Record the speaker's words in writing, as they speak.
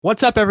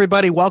What's up,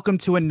 everybody? Welcome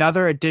to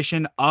another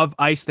edition of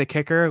Ice the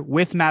Kicker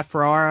with Matt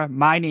Ferrara.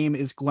 My name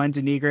is Glenn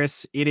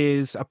Denegris. It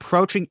is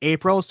approaching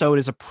April, so it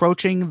is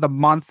approaching the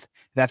month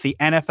that the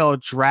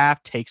NFL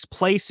draft takes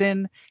place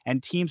in,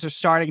 and teams are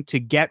starting to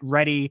get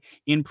ready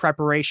in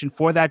preparation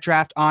for that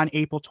draft on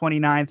April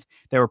 29th.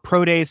 There were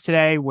pro days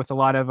today with a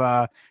lot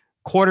of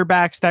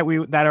quarterbacks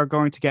that are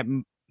going to get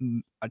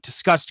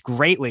discussed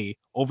greatly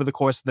over the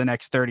course of the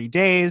next 30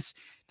 days.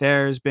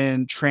 There's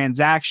been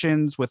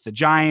transactions with the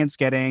Giants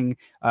getting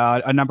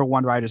a number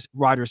one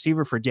wide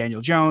receiver for Daniel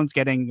Jones,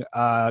 getting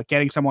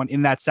someone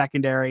in that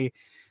secondary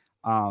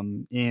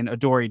in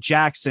Adoree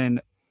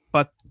Jackson.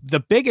 But the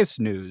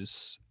biggest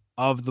news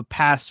of the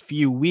past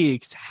few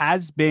weeks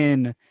has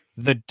been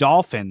the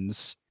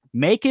Dolphins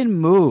making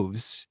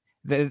moves.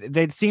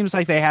 It seems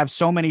like they have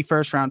so many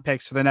first round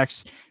picks for the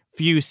next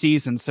few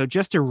seasons. So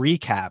just to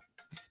recap,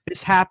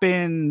 this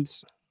happened,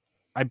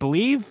 I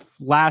believe,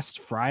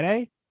 last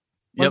Friday.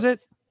 Was it?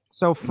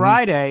 So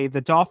Friday,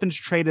 the Dolphins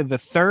traded the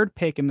third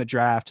pick in the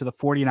draft to the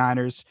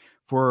 49ers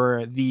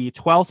for the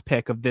 12th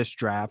pick of this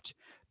draft,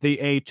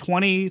 a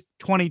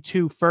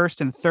 2022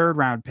 first and third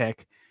round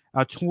pick,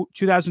 a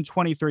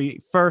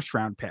 2023 first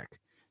round pick.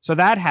 So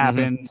that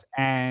happened,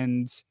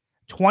 and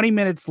 20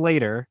 minutes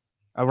later,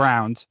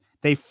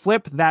 they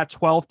flipped that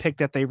 12th pick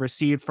that they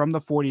received from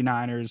the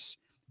 49ers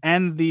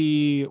and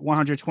the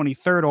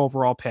 123rd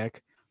overall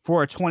pick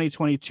for a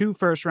 2022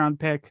 first round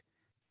pick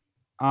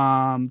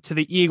to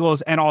the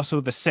Eagles and also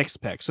the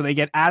sixth pick. So they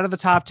get out of the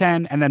top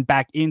 10 and then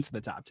back into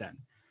the top 10.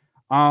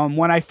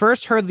 When I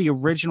first heard the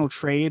original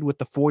trade with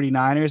the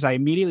 49ers, I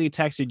immediately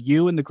texted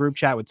you in the group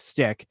chat with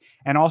Stick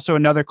and also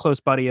another close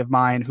buddy of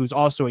mine who's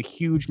also a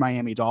huge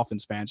Miami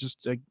Dolphins fan,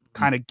 just to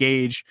kind of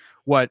gauge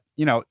what,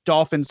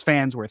 Dolphins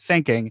fans were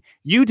thinking.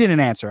 You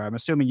didn't answer. I'm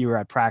assuming you were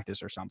at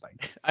practice or something.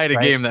 I had a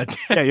game that day.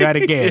 Yeah, you had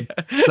a game.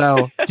 Yeah.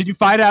 So did you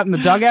find out in the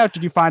dugout?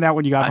 Did you find out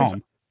when you got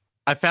home?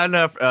 I found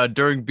out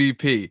during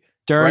BP.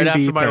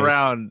 After my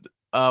round,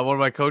 one of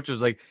my coaches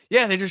was like,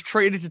 yeah, they just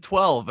traded to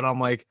 12. And I'm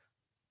like,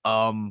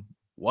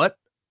 what?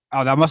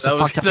 Oh, that must have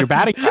fucked up your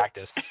batting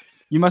practice.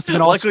 You must have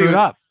been all screwed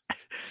up.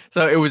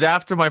 So it was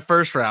after my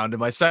first round. In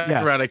my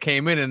second round, I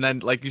came in. And then,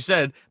 like you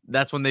said,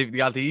 that's when they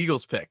got the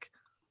Eagles pick.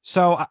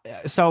 So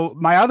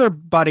my other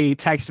buddy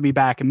texted me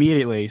back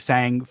immediately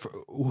saying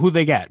who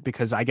they get,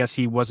 because I guess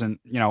he wasn't,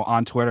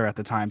 on Twitter at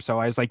the time. So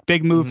I was like,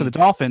 big move for the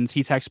Dolphins.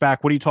 He texts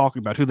back, what are you talking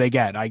about? Who they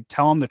get? I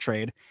tell him the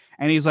trade.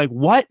 And he's like,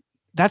 what?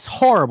 That's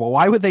horrible.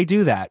 Why would they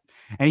do that?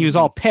 And he was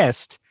all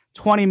pissed.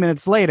 20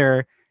 minutes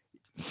later,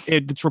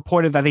 it's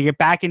reported that they get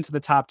back into the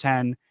top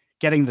 10,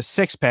 getting the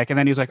sixth pick. And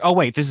then he was like, oh,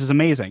 wait, this is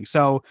amazing.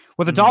 So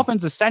what the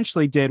Dolphins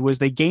essentially did was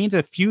they gained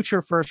a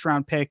future first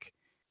round pick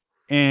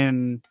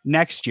in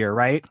next year,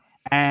 right?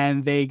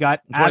 And they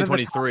got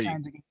 2023 out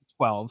of the top 10 to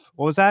 12.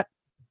 What was that?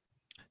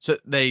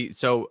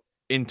 So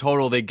in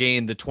total, they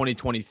gained the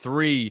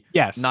 2023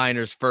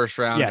 Niners first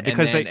round.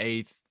 Because and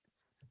then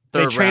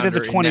they traded the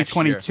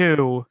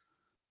 2022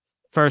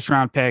 first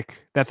round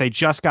pick that they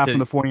just got from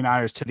the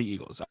 49ers to the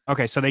Eagles.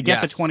 Okay, so they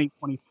get the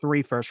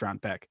 2023 first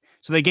round pick.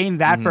 So they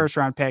gained that first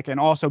round pick and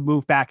also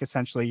move back,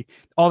 essentially.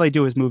 All they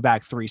do is move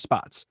back 3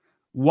 spots.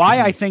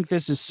 Why I think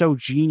this is so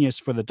genius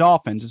for the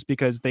Dolphins is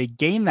because they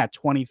gained that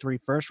 23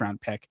 first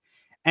round pick,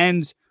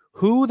 and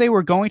who they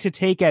were going to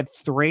take at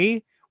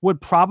 3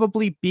 would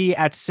probably be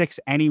at 6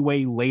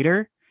 anyway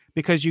later,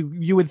 because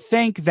you would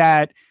think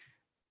that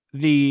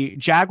the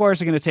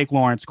Jaguars are going to take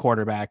Lawrence,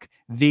 quarterback.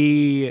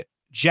 The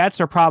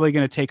Jets are probably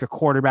going to take a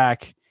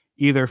quarterback,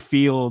 either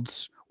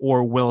Fields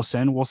or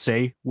Wilson. We'll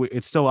see.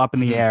 It's still up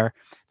in the air.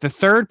 The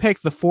third pick,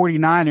 the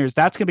 49ers,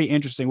 that's going to be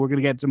interesting. We're going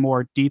to get into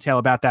more detail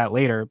about that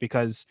later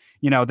because,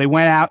 they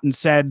went out and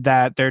said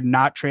that they're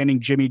not training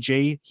Jimmy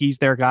G. He's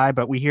their guy,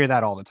 but we hear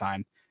that all the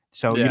time.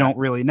 So you don't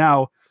really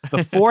know.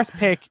 The fourth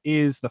pick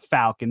is the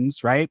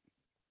Falcons, right?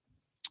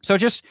 So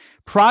just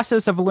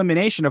process of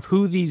elimination of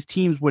who these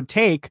teams would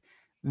take.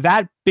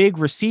 That big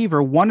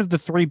receiver, one of the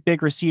 3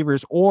 big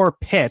receivers, or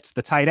Pitts,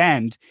 the tight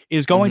end,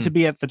 is going to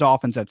be at the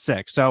Dolphins at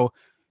 6. So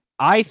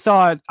I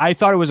thought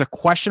it was a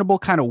questionable,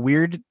 kind of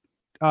weird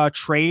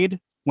trade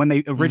when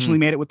they originally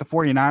made it with the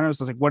 49ers. I was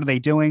like, what are they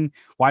doing?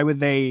 Why would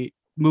they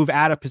move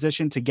out of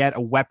position to get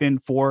a weapon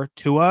for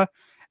Tua?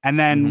 And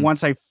then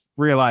once I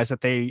realized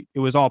that it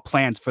was all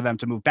planned for them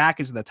to move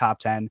back into the top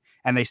 10,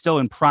 and they still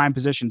in prime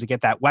position to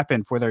get that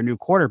weapon for their new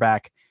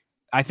quarterback,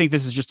 I think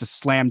this is just a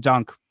slam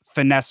dunk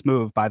finesse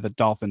move by the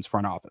Dolphins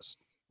front office.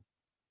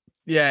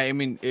 Yeah, I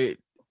mean, it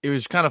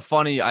was kind of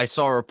funny. I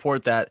saw a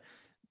report that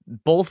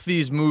both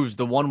these moves,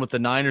 the one with the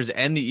Niners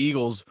and the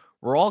Eagles,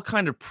 were all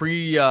kind of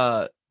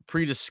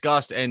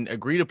pre-discussed and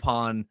agreed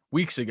upon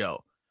weeks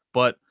ago.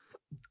 But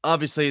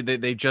obviously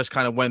they just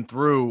kind of went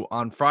through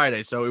on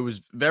Friday. So it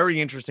was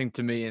very interesting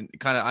to me, and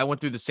I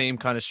went through the same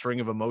kind of string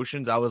of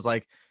emotions. I was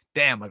like,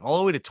 damn, like all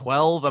the way to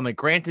 12. I mean,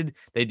 granted,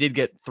 they did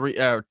get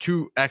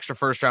 2 extra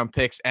first round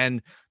picks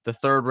and the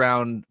third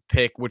round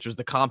pick, which was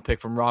the comp pick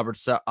from Robert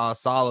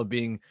Saleh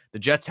being the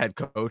Jets head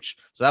coach.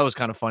 So that was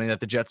kind of funny that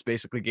the Jets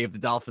basically gave the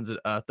Dolphins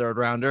a third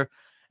rounder.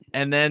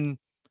 And then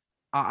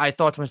I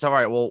thought to myself, all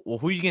right, well,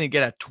 who are you going to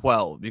get at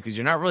 12? Because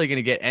you're not really going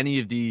to get any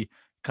of the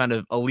kind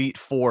of elite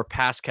four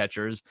pass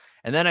catchers.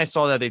 And then I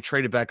saw that they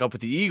traded back up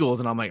with the Eagles,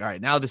 and I'm like, all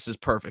right, now this is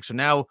perfect. So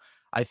now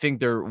I think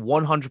they're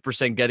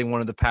 100% getting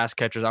one of the pass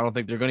catchers. I don't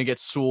think they're going to get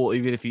Sewell,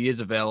 even if he is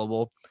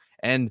available.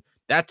 And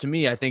that to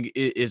me, I think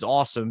is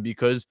awesome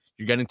because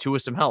you're getting Tua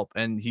some help,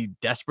 and he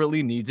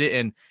desperately needs it.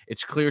 And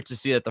it's clear to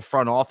see that the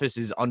front office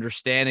is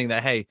understanding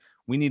that, hey,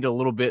 we need a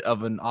little bit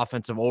of an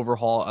offensive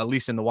overhaul, at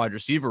least in the wide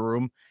receiver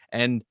room.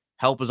 And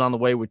help is on the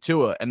way with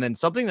Tua. And then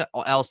something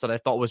else that I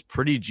thought was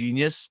pretty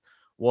genius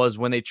was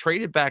when they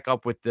traded back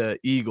up with the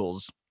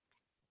Eagles,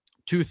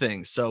 two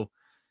things. So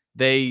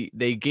they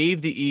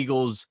gave the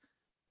Eagles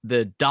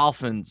the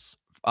Dolphins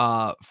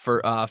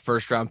for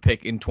first round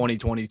pick in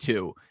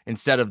 2022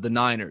 instead of the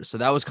Niners. So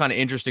that was kind of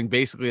interesting.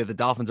 Basically, the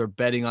Dolphins are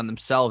betting on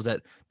themselves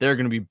that they're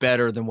going to be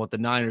better than what the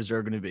Niners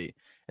are going to be.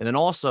 And then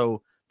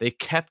also they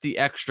kept the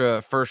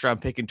extra first round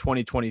pick in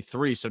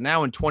 2023. So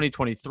now in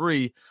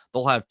 2023,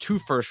 they'll have two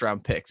first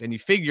round picks. And you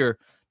figure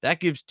that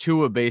gives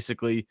Tua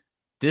basically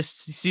this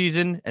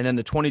season and then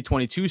the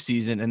 2022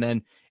 season. And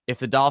then if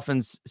the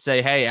Dolphins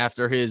say, hey,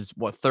 after his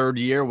third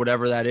year,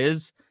 whatever that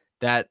is,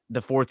 that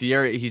the fourth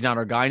year he's not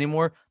our guy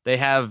anymore, they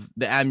have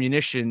the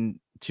ammunition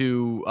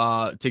to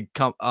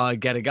come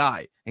get a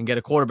guy and get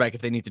a quarterback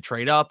if they need to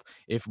trade up,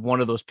 if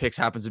one of those picks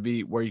happens to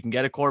be where you can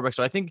get a quarterback.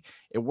 So I think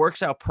it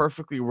works out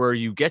perfectly where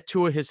you get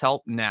to his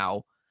help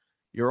now.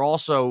 You're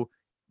also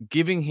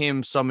giving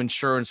him some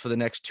insurance for the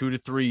next 2 to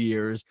 3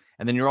 years,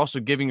 and then you're also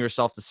giving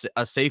yourself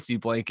a safety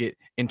blanket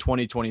in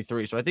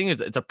 2023. So I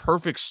think it's a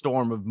perfect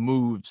storm of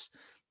moves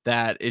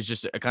that is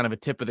just a kind of a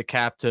tip of the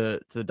cap to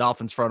the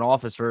Dolphins front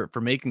office for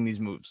making these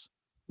moves.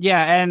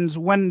 Yeah, and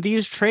when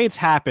these trades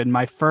happened,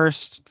 my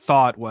first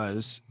thought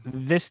was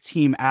this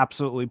team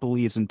absolutely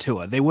believes in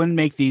Tua. They wouldn't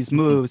make these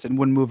moves and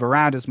wouldn't move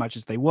around as much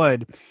as they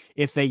would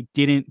if they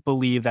didn't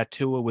believe that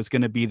Tua was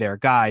going to be their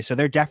guy. So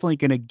they're definitely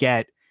going to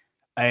get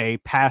a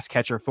pass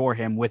catcher for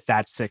him with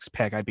that 6th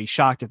pick. I'd be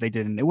shocked if they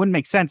didn't. It wouldn't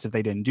make sense if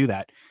they didn't do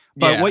that.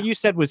 But what you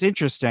said was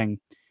interesting.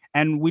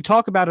 And we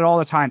talk about it all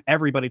the time.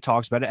 Everybody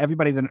talks about it.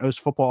 Everybody that knows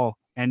football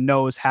and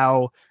knows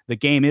how the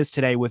game is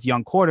today with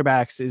young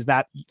quarterbacks is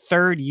that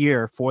third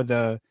year for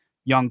the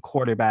young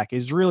quarterback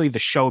is really the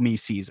show me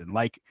season.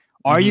 Like,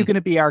 are you going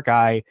to be our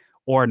guy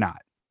or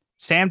not?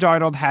 Sam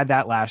Darnold had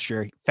that last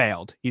year,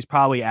 failed. He's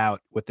probably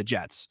out with the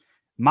Jets.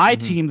 My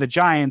team, the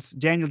Giants,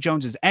 Daniel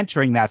Jones is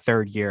entering that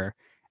third year.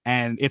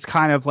 And it's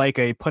kind of like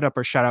a put up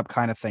or shut up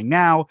kind of thing.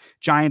 Now,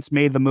 Giants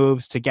made the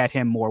moves to get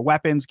him more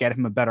weapons, get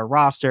him a better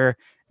roster.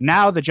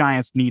 Now the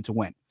Giants need to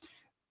win.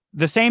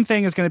 The same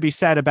thing is going to be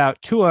said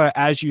about Tua,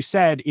 as you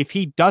said. If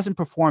he doesn't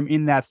perform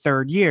in that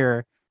third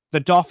year, the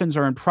Dolphins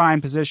are in prime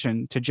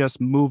position to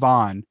just move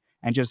on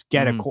and just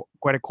get a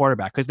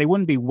quarterback, because they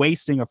wouldn't be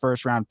wasting a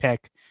first round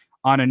pick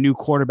on a new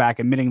quarterback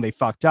admitting they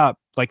fucked up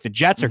like the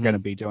Jets are going to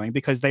be doing,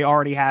 because they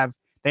already have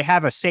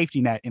a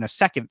safety net in a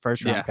second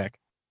first round pick.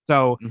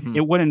 So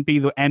it wouldn't be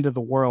the end of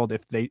the world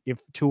if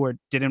Tua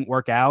didn't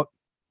work out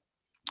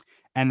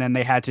and then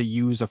they had to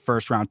use a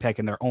first round pick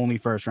and their only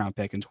first round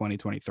pick in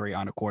 2023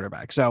 on a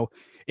quarterback. So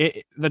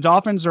the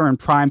Dolphins are in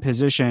prime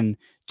position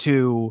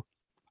to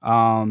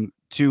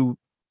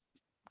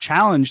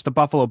challenge the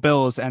Buffalo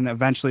Bills and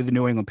eventually the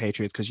New England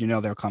Patriots, because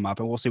they'll come up,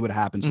 and we'll see what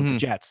happens with the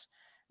Jets.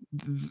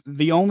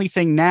 The only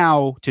thing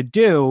now to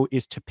do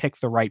is to pick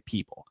the right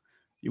people.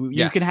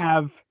 You can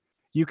have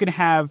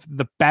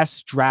the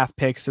best draft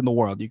picks in the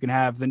world. You can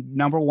have the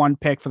number one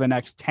pick for the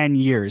next 10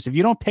 years. If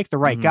you don't pick the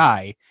right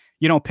guy,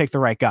 you don't pick the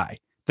right guy.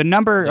 The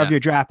number of your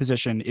draft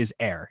position is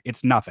air.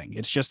 It's nothing.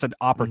 It's just an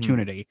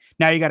opportunity.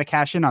 Now you got to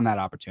cash in on that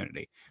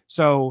opportunity.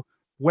 So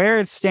where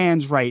it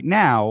stands right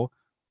now,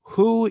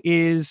 who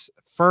is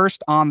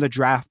first on the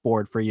draft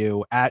board for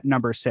you at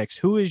number 6?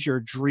 Who is your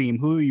dream?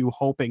 Who are you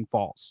hoping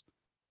falls?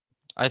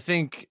 I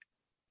think,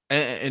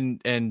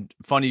 and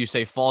funny you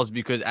say falls,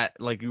 because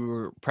like you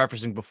were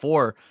prefacing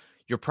before,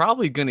 you're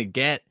probably going to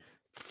get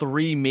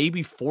 3,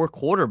 maybe 4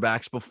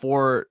 quarterbacks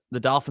before the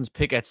Dolphins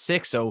pick at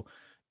 6. So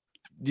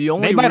the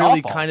only they might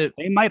really all kind of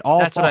they might all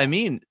that's fall. what I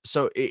mean.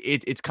 So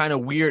it's kind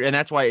of weird, and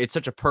that's why it's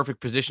such a perfect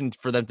position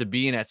for them to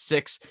be in at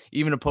 6,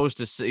 even opposed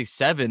to say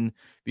 7,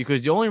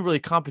 because the only really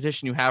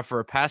competition you have for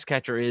a pass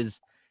catcher is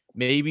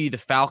maybe the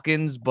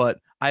Falcons, but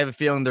I have a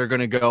feeling they're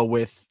going to go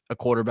with a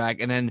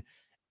quarterback. And then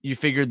you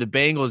figure the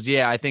Bengals,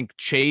 I think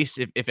Chase,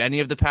 if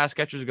any of the pass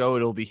catchers go,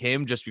 it'll be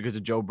him just because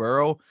of Joe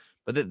Burrow,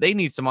 but they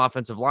need some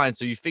offensive line.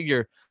 So you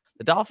figure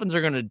the Dolphins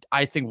are going to,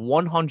 I think,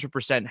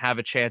 100% have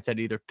a chance at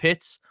either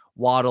Pitts,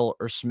 Waddle,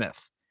 or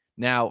Smith.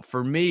 Now,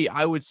 for me,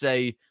 I would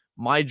say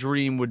my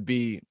dream would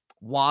be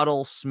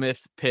Waddle,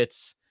 Smith,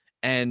 Pitts,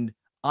 and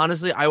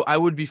honestly, I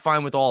would be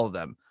fine with all of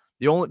them.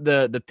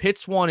 The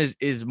Pitts one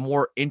is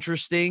more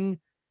interesting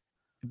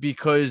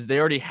because they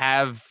already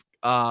have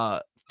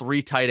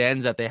 3 tight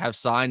ends that they have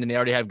signed, and they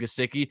already have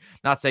Gesicki.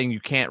 Not saying you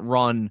can't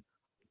run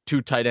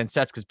 2 tight end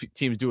sets, because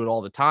teams do it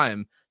all the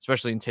time,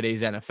 especially in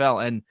today's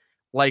NFL. And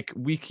like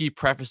we keep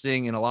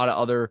prefacing, and a lot of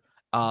other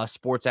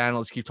sports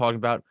analysts keep talking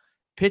about,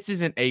 Pitts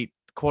isn't a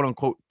quote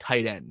unquote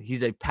tight end.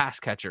 He's a pass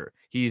catcher.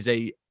 He's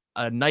a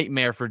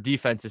nightmare for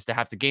defenses to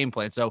have to game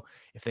plan. So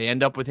if they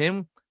end up with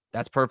him,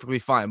 that's perfectly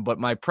fine. But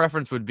my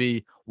preference would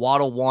be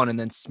Waddle 1 and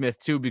then Smith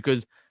 2,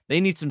 because they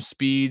need some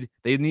speed.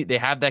 They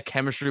have that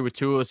chemistry with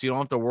Tua, so you don't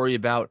have to worry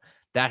about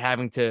that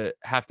having to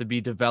be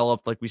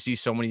developed. Like we see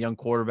so many young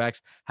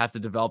quarterbacks have to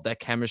develop that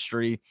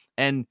chemistry.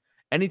 And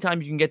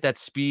anytime you can get that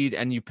speed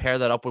and you pair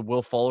that up with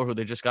Will Fuller, who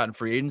they just got in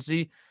free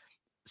agency,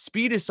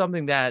 speed is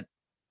something that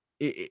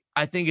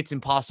I think it's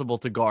impossible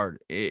to guard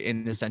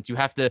in the sense you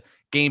have to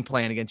game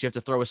plan against. You have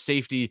to throw a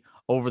safety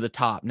over the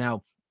top.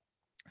 Now,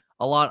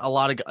 a lot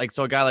of like,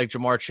 so a guy like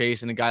Jamar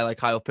Chase and a guy like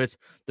Kyle Pitts,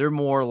 they're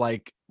more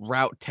like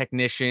route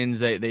technicians.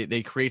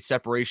 They create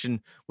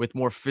separation with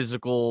more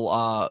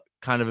physical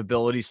kind of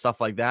ability,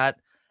 stuff like that.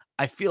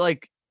 I feel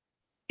like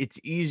it's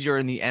easier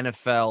in the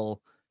NFL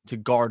to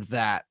guard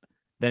that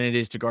than it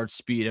is to guard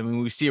speed. I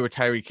mean, we see it with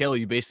Tyreek Hill.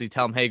 You basically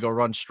tell him, hey, go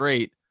run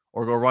straight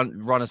or go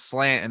run a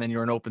slant, and then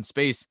you're in open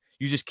space.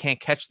 You just can't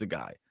catch the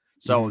guy.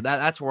 So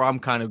that's where I'm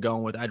kind of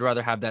going with. I'd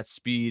rather have that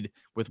speed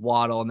with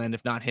Waddle, and then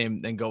if not him,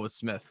 then go with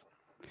Smith.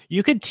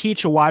 You could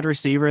teach a wide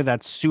receiver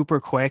that's super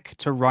quick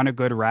to run a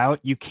good route.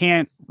 You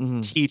can't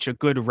teach a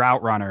good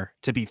route runner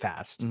to be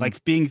fast.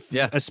 Like being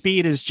a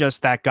speed is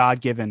just that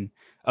God-given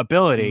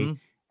ability.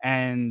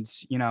 And,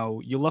 you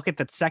know, you look at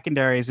the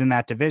secondaries in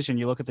that division,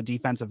 you look at the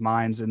defensive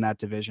minds in that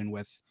division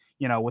with,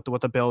 you know, with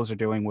what the Bills are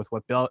doing, with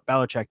what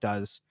Belichick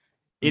does.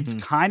 It's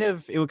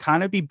it would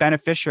kind of be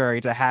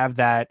beneficiary to have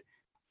that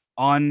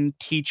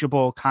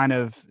unteachable kind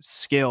of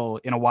skill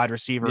in a wide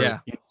receiver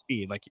in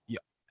speed. Like,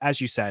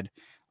 as you said,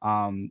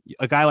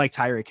 a guy like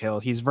Tyreek Hill,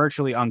 he's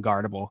virtually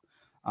unguardable.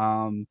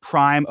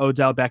 Prime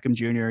Odell Beckham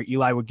Jr.,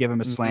 Eli would give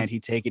him a slant,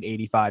 he'd take it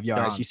 85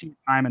 yards. You see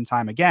time and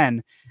time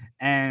again.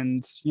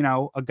 And, you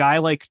know, a guy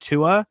like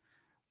Tua,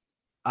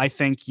 I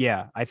think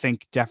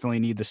definitely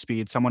need the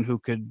speed. Someone who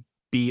could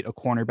beat a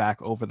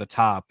cornerback over the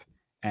top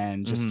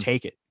and just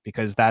take it,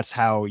 because that's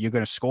how you're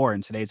going to score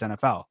in today's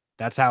NFL.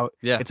 That's how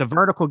it's a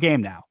vertical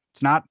game now.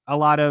 It's not a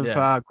lot of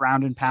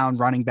ground and pound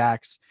running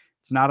backs.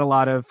 It's not a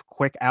lot of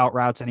quick out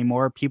routes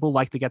anymore. People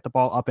like to get the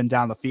ball up and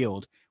down the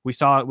field. We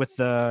saw it with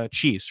the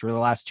Chiefs for the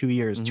last 2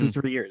 years,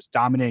 2-3 years,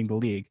 dominating the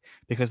league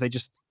because they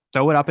just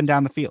throw it up and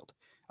down the field.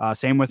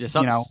 Same with,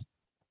 you know,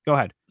 go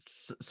ahead.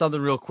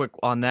 Something real quick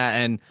on that.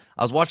 And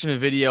I was watching a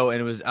video,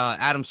 and it was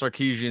Adam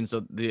Sarkisian,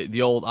 so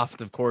the old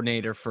offensive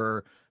coordinator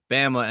for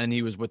Bama, and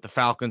he was with the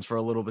Falcons for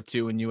a little bit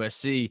too in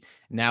USC.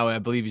 Now I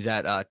believe he's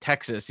at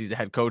Texas. He's the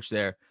head coach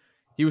there.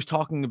 He was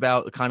talking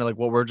about kind of like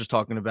what we're just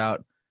talking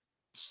about,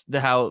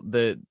 how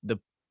the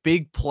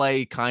big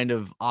play kind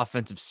of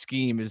offensive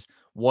scheme is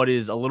what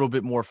is a little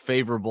bit more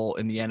favorable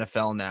in the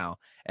NFL now.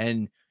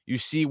 And you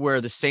see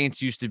where the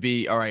Saints used to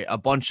be, all right, a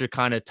bunch of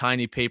kind of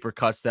tiny paper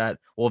cuts that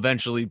will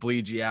eventually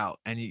bleed you out.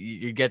 And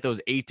you get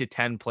those 8 to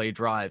 10 play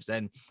drives.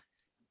 And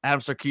Adam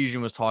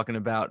Sarkisian was talking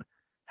about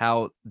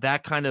how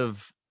that kind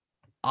of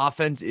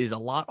offense is a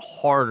lot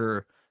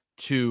harder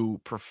to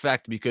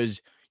perfect,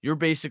 because you're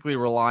basically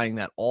relying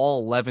that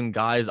all 11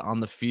 guys on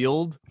the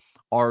field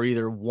are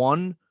either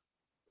 1,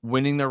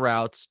 winning their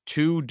routes,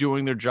 2,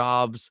 doing their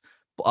jobs,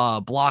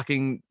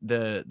 blocking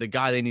the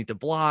guy they need to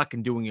block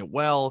and doing it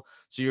well.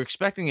 So you're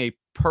expecting a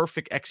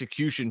perfect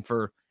execution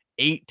for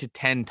 8 to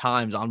 10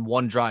 times on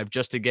one drive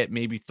just to get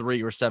maybe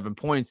 3 or 7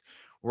 points.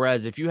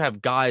 Whereas if you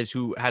have guys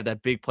who have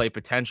that big play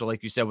potential,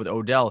 like you said with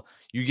Odell,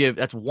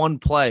 that's one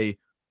play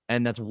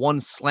and that's one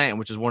slant,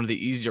 which is one of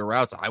the easier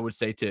routes, I would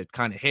say, to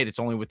kind of hit. It's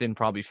only within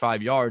probably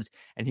 5 yards,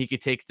 and he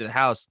could take it to the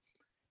house.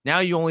 Now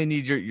you only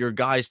need your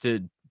guys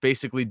to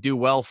basically do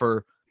well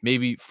for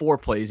maybe 4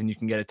 plays, and you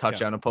can get a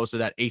touchdown opposed to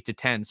that 8 to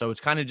 10. So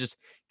it's kind of just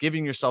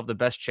giving yourself the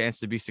best chance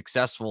to be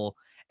successful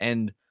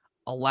and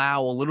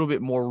allow a little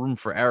bit more room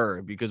for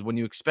error, because when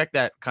you expect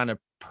that kind of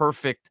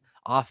perfect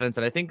offense,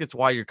 and I think that's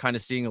why you're kind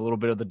of seeing a little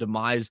bit of the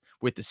demise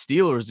with the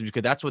Steelers,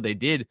 because that's what they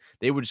did.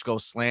 They would just go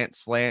slant,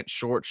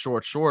 short,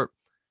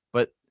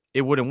 but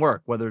it wouldn't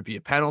work, whether it be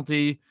a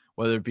penalty,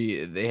 whether it be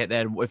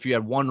if you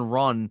had one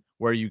run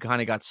where you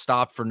kind of got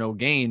stopped for no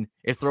gain,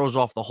 it throws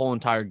off the whole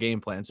entire game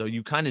plan. So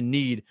you kind of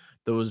need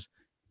those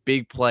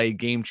big play,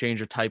 game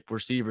changer type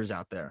receivers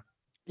out there.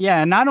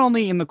 Yeah, and not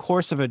only in the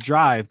course of a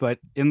drive, but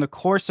in the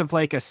course of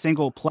like a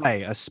single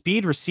play, a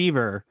speed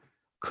receiver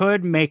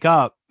could make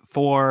up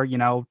for, you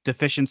know,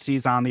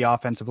 deficiencies on the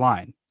offensive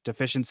line,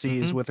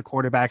 deficiencies with the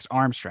quarterback's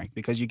arm strength,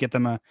 because you get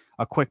them a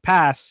quick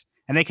pass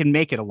and they can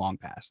make it a long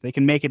pass. They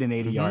can make it an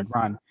 80-yard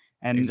run.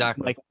 And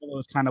like all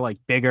those kind of like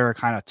bigger,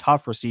 kind of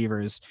tough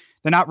receivers,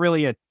 they're not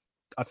really a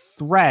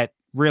threat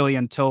really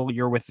until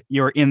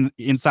you're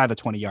inside the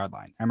 20-yard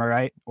line. Am I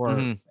right? Or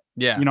you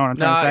know what I'm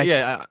trying to say?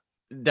 Yeah,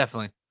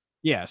 definitely.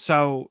 Yeah.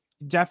 So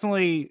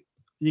definitely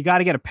you got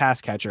to get a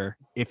pass catcher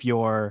if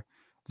you're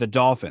the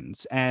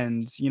Dolphins.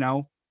 And, you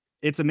know,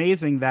 it's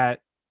amazing that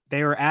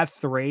they were at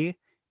 3,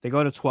 they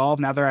go to 12.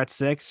 Now they're at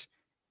 6.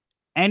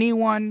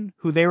 Anyone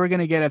who they were going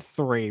to get at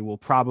 3 will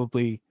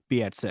probably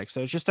be at 6.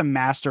 So it's just a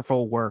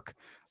masterful work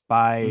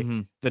by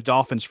the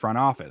Dolphins front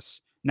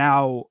office.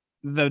 Now,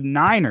 the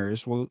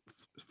Niners will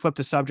flip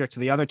the subject to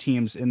the other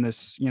teams in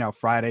this,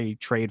 Friday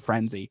trade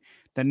frenzy.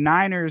 The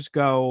Niners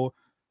go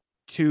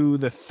to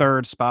the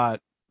third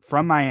spot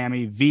from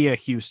Miami via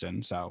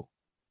Houston. So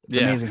it's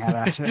Yeah. amazing how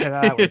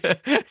that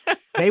works.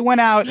 They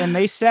went out and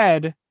they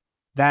said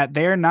that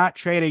they're not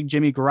trading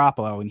Jimmy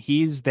Garoppolo and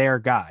he's their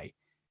guy.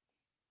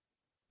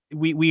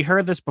 We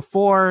heard this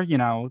before,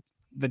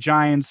 the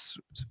Giants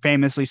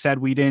famously said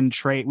we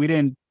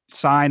didn't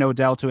sign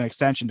Odell to an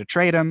extension to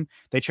trade him.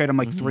 They trade him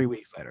like 3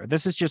 weeks later.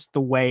 This is just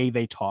the way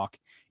they talk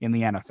in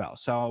the NFL.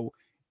 So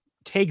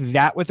take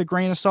that with a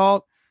grain of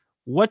salt.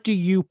 What do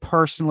you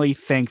personally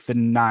think the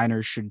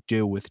Niners should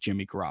do with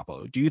Jimmy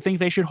Garoppolo? Do you think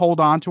they should hold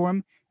on to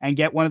him and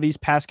get one of these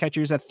pass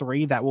catchers at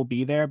 3 that will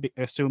be there,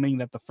 assuming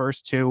that the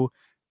first two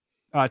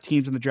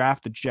teams in the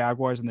draft, the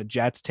Jaguars and the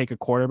Jets, take a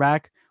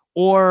quarterback?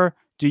 Or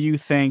do you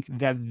think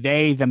that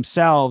they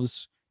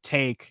themselves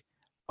take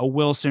a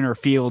Wilson or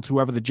Fields,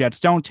 whoever the Jets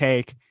don't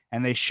take,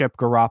 and they ship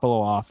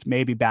Garoppolo off,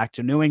 maybe back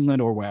to New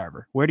England or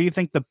wherever? Where do you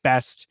think the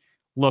best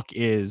look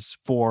is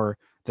for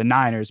the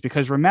Niners?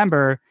 Because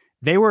remember,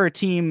 they were a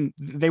team,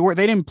 they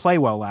didn't play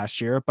well last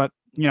year, but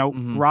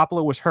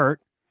Garoppolo was hurt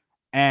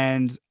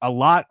and a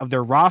lot of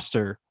their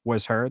roster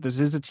was hurt. This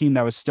is a team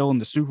that was still in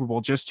the Super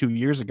Bowl just 2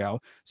 years ago.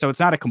 So it's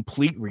not a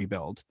complete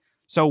rebuild.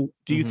 So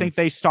do you think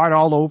they start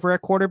all over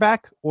at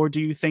quarterback, or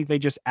do you think they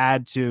just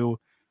add to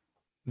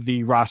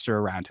the roster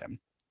around him?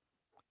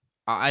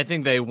 I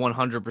think they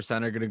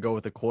 100% are going to go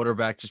with a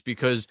quarterback just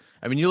because,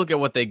 you look at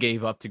what they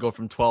gave up to go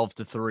from 12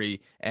 to 3,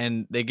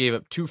 and they gave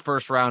up 2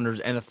 first rounders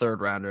and a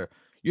third rounder.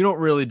 You don't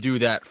really do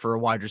that for a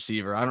wide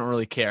receiver. I don't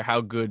really care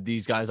how good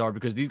these guys are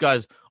because these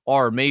guys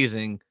are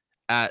amazing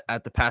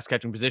at the pass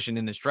catching position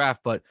in this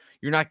draft, but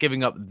you're not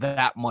giving up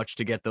that much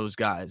to get those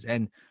guys.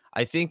 And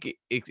I think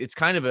it's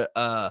kind of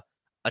a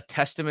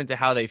testament to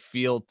how they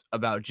feel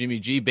about Jimmy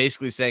G,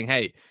 basically saying,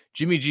 hey,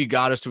 Jimmy G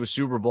got us to a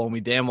Super Bowl and we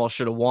damn well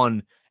should have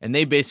won. And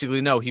they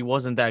basically know he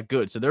wasn't that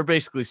good. So they're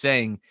basically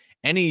saying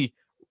any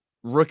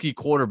rookie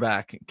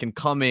quarterback can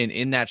come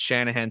in that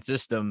Shanahan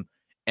system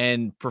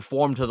and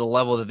perform to the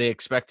level that they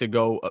expect to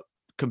go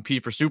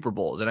compete for Super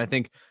Bowls. And I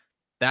think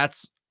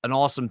that's an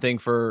awesome thing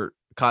for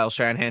Kyle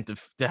Shanahan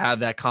to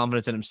have that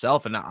confidence in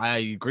himself. And I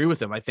agree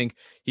with him. I think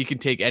he can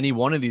take any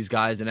one of these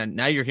guys. And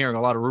now you're hearing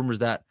a lot of rumors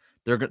that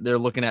they're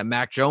looking at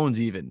Mac Jones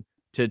even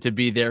to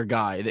be their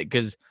guy.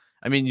 Because,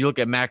 you look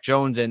at Mac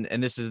Jones, and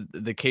this is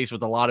the case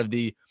with a lot of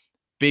the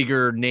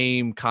bigger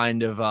name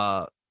kind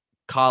of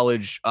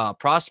college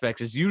prospects,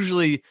 is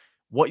usually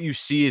what you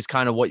see is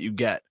kind of what you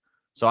get.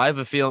 So I have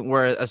a feeling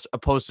where, as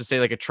opposed to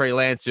say like a Trey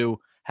Lance who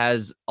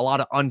has a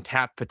lot of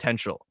untapped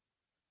potential.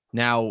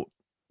 Now,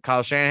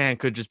 Kyle Shanahan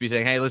could just be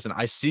saying, hey, listen,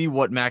 I see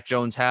what Mac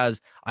Jones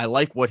has. I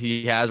like what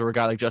he has, or a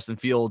guy like Justin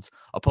Fields,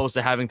 opposed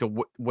to having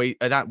to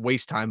not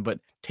waste time, but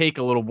take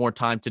a little more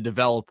time to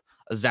develop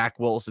a Zach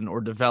Wilson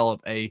or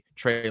develop a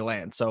Trey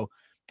Lance. So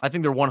I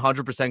think they're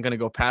 100% going to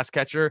go pass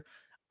catcher.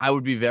 I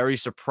would be very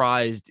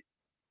surprised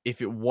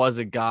if it was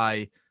a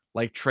guy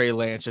like Trey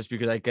Lance, just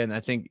because, again,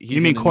 I think he's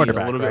you mean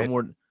quarterback, a little bit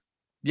more.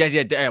 Yeah.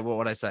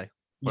 What did I say?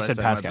 You said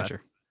pass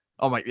catcher.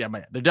 Oh my, yeah,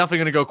 they're definitely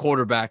going to go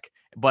quarterback,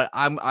 but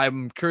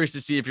I'm curious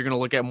to see if you're going to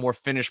look at more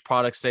finished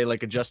products, say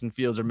like a Justin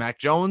Fields or Mac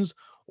Jones,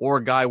 or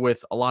a guy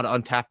with a lot of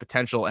untapped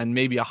potential and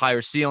maybe a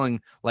higher ceiling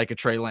like a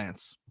Trey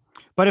Lance.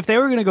 But if they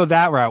were going to go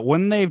that route,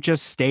 wouldn't they have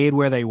just stayed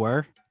where they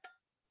were?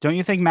 Don't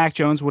you think Mac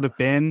Jones would have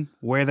been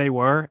where they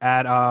were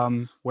at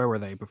where were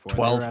they before?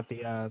 12. They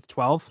were at the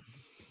 12.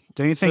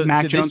 Don't you think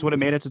Mac Jones would have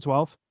made it to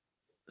 12?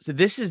 So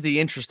this is the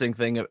interesting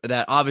thing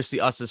that obviously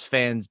us as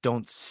fans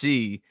don't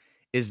see,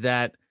 is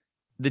that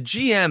the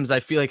GMs, I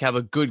feel like, have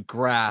a good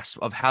grasp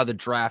of how the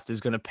draft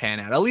is going to pan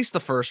out, at least the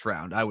first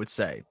round, I would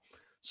say.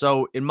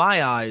 So in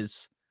my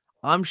eyes,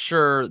 I'm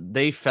sure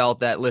they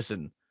felt that,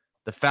 listen,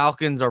 the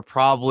Falcons are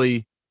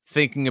probably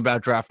thinking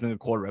about drafting a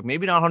quarterback.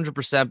 Maybe not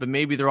 100%, but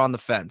maybe they're on the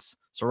fence.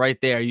 So right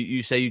there,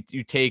 you say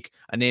you take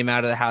a name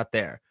out of the hat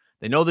there.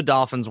 They know the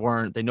Dolphins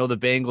weren't. They know the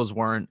Bengals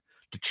weren't.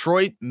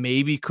 Detroit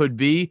maybe could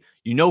be.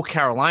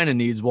 Carolina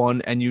needs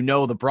one, and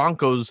the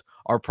Broncos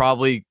are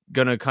probably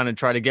going to kind of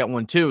try to get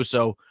one too.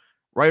 So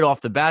right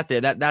off the bat there,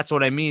 that's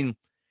what I mean.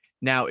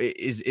 Now,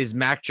 is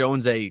Mac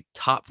Jones a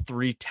top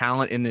 3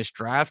 talent in this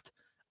draft?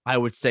 I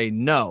would say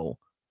no,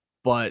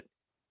 but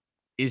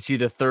is he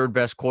the third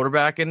best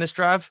quarterback in this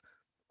draft?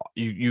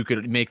 You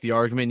could make the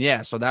argument,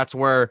 yeah. So that's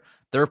where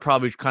they're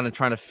probably kind of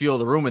trying to feel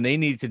the room, and they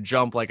need to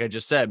jump, like I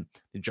just said,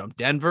 to jump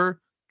Denver,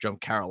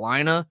 jump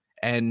Carolina,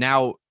 and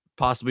now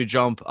possibly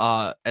jump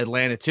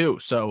Atlanta too.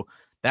 So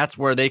that's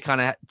where they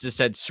kind of just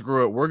said,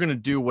 screw it. We're going to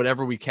do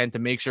whatever we can to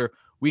make sure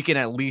we can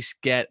at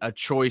least get a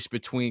choice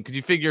between, because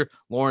you figure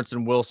Lawrence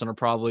and Wilson are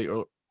probably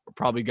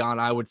gone,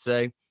 I would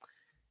say.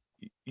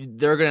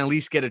 They're going to at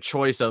least get a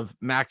choice of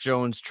Mac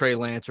Jones, Trey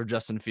Lance, or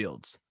Justin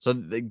Fields. So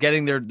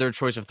getting their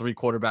choice of 3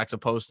 quarterbacks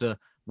opposed to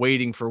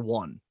waiting for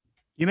one.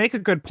 You make a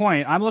good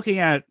point. I'm looking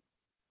at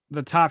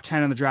the top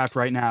 10 in the draft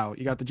right now.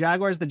 You got the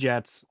Jaguars, the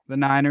Jets, the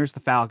Niners, the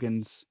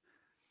Falcons.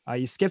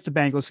 You skip the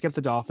Bengals, skip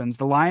the Dolphins,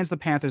 the Lions, the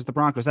Panthers, the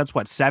Broncos. That's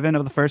what, 7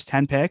 of the first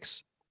 10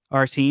 picks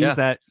are teams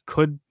that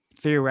could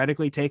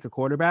theoretically take a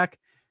quarterback.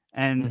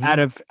 And Mhm. out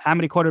of how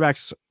many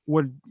quarterbacks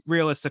would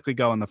realistically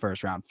go in the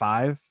first round?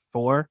 5,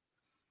 4?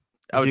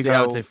 I If would you say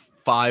I would say go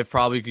 5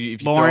 probably.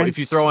 If you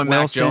Lawrence, throw in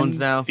Mac Jones Wilson,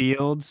 now,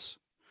 Fields,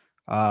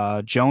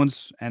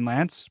 Jones, and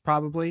Lance,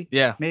 probably,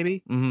 yeah.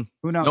 maybe. Hmm.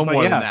 Who knows? No But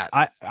more than yeah,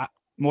 that. I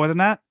more than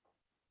that.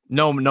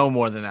 No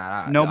more than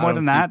that. No I more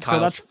don't than see that. So Kyle.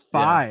 that's Yeah,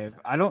 5.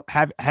 I don't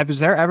have has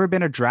there ever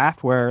been a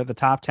draft where the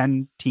top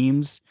 10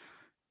 teams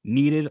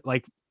needed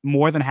like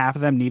more than half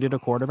of them needed a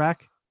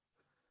quarterback?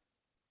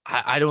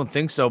 I don't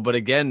think so. But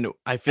again,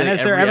 I feel And like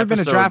has there every ever been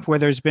a episode. draft where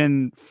there's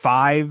been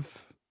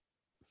 5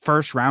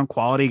 first round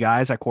quality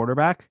guys at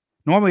quarterback?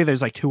 Normally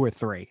there's like 2 or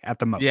 3 at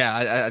the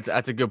Yeah, most.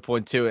 that's a good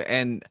point too.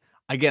 And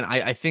again,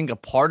 I think a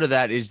part of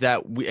that is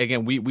that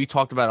we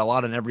talked about a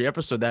lot in every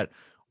episode that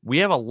we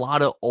have a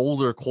lot of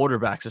older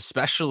quarterbacks,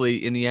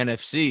 especially in the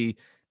NFC,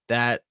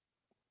 that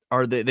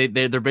are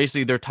they're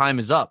basically their time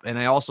is up. And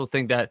I also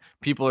think that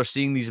people are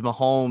seeing these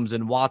Mahomes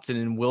and Watson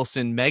and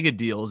Wilson mega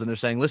deals, and they're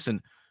saying,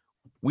 listen,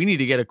 we need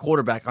to get a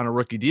quarterback on a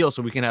rookie deal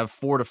so we can have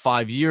 4 to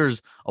 5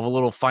 years of a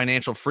little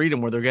financial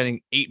freedom where they're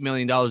getting $8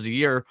 million a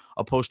year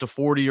opposed to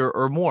 40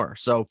 or more.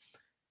 So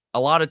a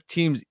lot of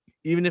teams,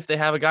 even if they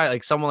have a guy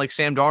like someone like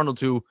Sam Darnold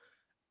who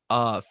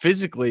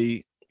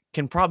physically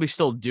can probably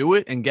still do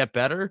it and get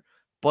better,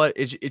 but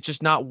it's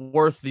just not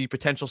worth the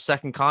potential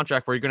second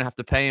contract where you're going to have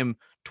to pay him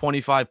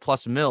 25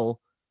 plus mil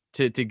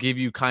to give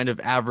you kind of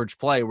average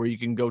play where you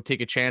can go take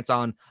a chance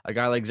on a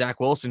guy like Zach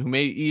Wilson who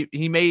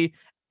he may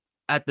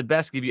at the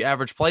best give you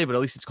average play, but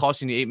at least it's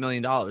costing you $8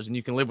 million and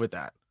you can live with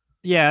that.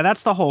 Yeah,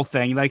 that's the whole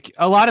thing. Like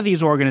a lot of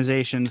these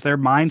organizations, their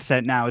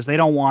mindset now is they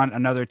don't want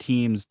another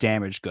team's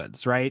damaged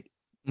goods, right?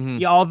 Hmm.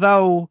 Yeah,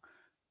 although,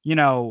 you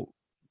know,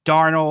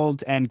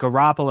 Darnold and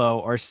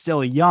Garoppolo are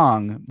still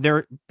young,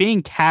 they're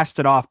being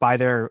casted off by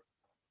their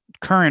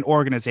current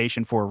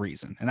organization for a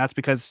reason. And that's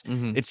because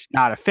Hmm. it's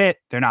not a fit.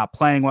 They're not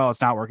playing well.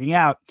 It's not working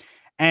out.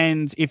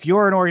 And if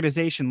you're an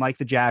organization like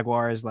the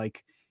Jaguars,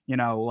 like,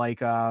 like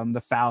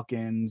the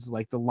Falcons,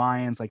 like the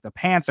Lions, like the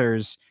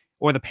Panthers,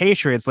 or the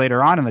Patriots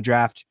later on in the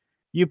draft,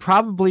 you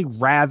probably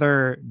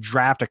rather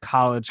draft a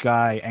college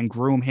guy and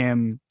groom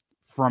him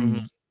from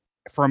Hmm.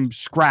 from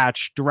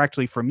scratch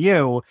directly from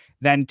you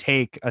than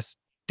take a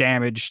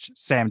damaged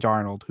Sam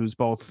Darnold, who's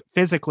both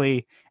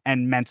physically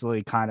and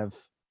mentally kind of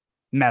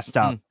messed Hmm.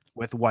 up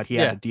with what he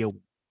had to Yeah. deal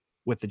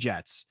with the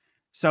Jets.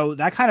 So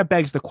that kind of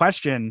begs the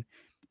question,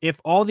 if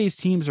all these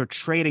teams are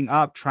trading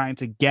up trying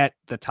to get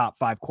the top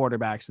 5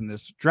 quarterbacks in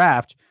this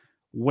draft,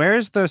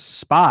 where's the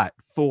spot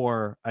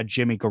for a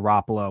Jimmy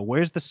Garoppolo?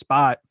 Where's the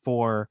spot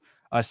for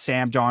a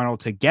Sam Darnold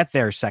to get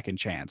their second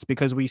chance?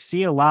 Because we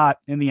see a lot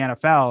in the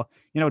NFL.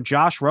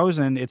 Josh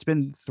Rosen, it's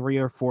been 3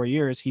 or 4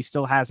 years. He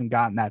still hasn't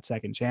gotten that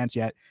second chance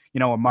yet. A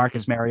Hmm.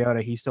 Marcus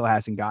Mariota, he still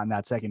hasn't gotten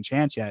that second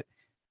chance yet.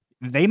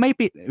 They might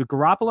be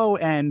Garoppolo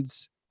and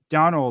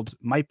Donald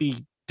might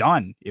be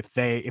done if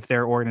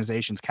their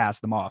organizations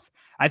cast them off.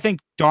 I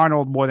think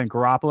Darnold more than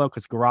Garoppolo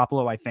because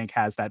Garoppolo I think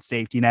has that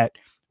safety net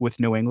with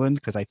New England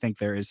because I think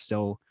there is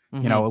still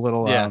Hmm. a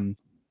little Yeah. Hmm.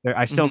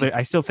 I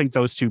still think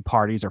those two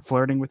parties are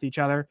flirting with each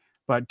other.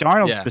 But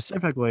Darnold Yeah.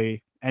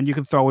 specifically, and you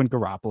can throw in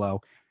Garoppolo,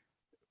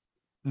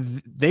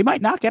 they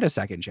might not get a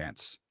second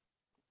chance.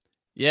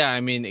 Yeah,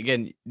 I mean,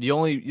 again, the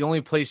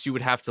only place you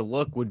would have to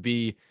look would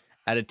be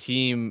at a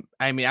team.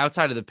 I mean,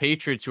 outside of the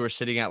Patriots, who are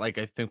sitting at like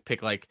I think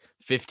pick like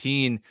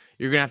 15,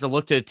 you're gonna have to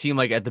look to a team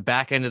like at the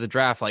back end of the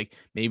draft, like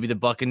maybe the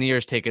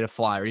Buccaneers taking a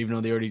flyer,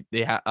 even though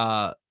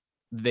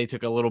they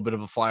took a little bit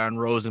of a flyer on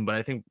Rosen, but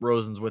I think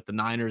Rosen's with the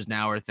Niners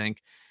now, I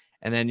think.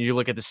 And then you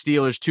look at the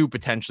Steelers too,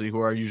 potentially, who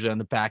are usually on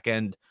the back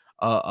end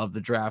of the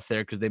draft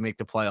there because they make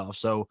the playoffs.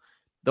 So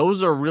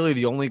those are really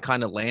the only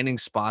kind of landing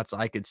spots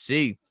I could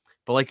see.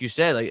 But like you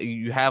said, like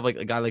you have like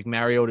a guy like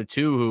Mariota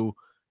too, who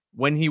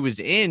when he was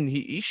in,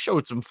 he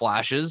showed some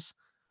flashes,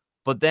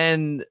 but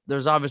then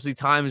there's obviously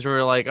times where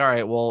you're like, all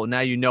right, well,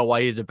 now you know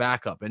why he's a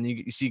backup. And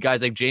you see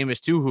guys like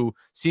Jameis too, who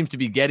seems to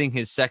be getting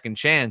his second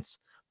chance,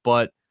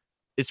 but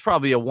it's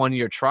probably a 1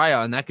 year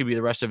tryout, and that could be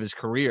the rest of his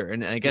career.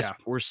 And I guess Yeah.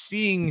 we're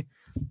seeing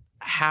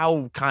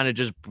how kind of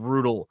just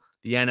brutal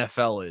the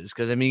NFL is.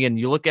 Because I mean, again,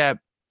 you look at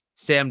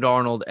Sam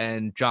Darnold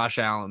and Josh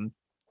Allen,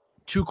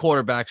 two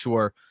quarterbacks who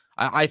are,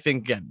 I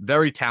think, again,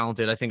 very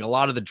talented. I think a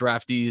lot of the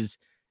draftees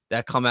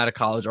that come out of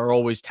college are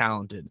always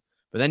talented.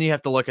 But then you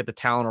have to look at the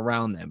talent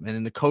around them and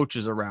then the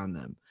coaches around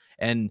them.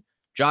 And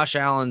Josh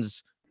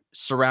Allen's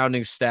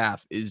surrounding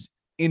staff is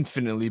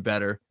infinitely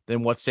better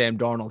than what Sam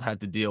Darnold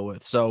had to deal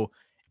with. So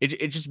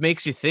it just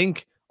makes you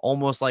think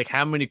almost like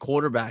how many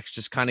quarterbacks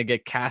just kind of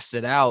get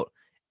casted out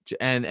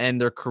and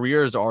their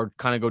careers are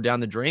kind of go down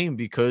the drain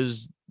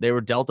because they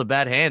were dealt a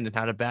bad hand and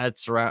had a bad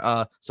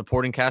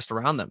supporting cast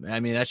around them. I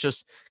mean, that's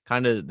just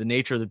kind of the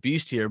nature of the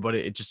beast here, but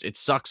it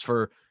sucks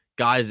for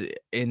guys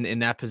in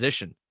that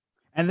position.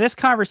 And this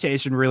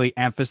conversation really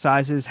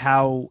emphasizes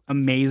how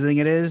amazing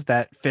it is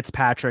that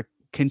Fitzpatrick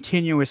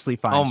continuously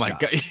Oh finds my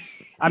jobs. god.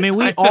 I mean,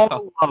 we I know.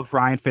 all love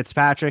Ryan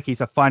Fitzpatrick.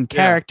 He's a fun Yeah.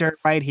 character,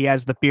 right? He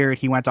has the beard.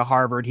 He went to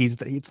Harvard.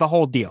 It's the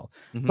whole deal.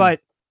 Hmm. But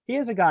he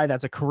is a guy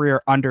that's a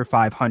career under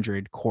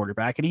 500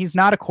 quarterback, and he's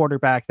not a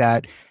quarterback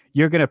that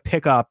you're going to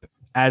pick up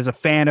as a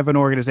fan of an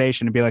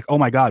organization and be like, oh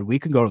my God, we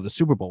can go to the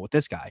Super Bowl with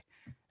this guy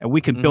and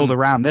we can build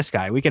around this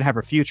guy. We can have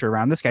a future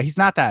around this guy. He's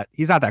not that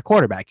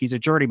quarterback. He's a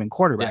journeyman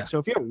quarterback. Yeah. So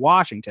if you're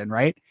Washington,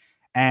 right,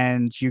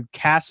 and you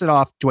cast it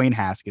off Dwayne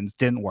Haskins,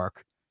 didn't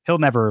work.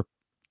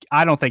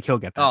 I don't think he'll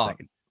get that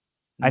second.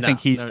 I think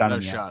he's done in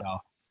the NFL.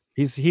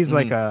 He's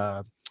like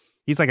a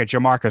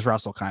Jamarcus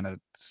Russell kind of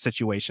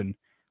situation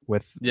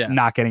with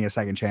not getting a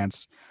second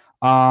chance.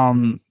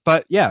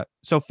 But yeah,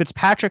 so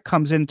Fitzpatrick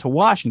comes into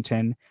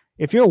Washington.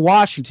 If you're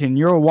Washington,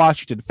 you're a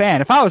Washington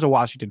fan. If I was a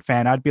Washington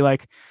fan, I'd be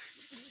like,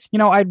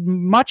 I'd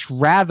much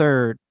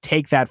rather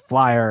take that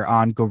flyer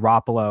on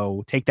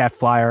Garoppolo, take that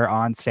flyer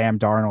on Sam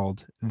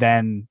Darnold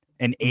than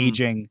an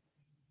aging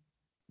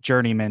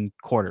journeyman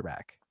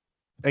quarterback.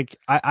 Like,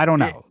 I don't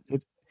know.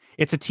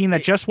 It's a team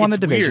that just won the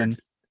division.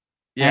 Weird.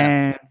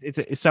 Yeah.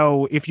 And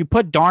so if you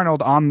put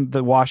Darnold on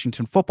the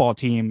Washington football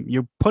team,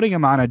 you're putting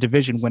him on a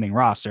division winning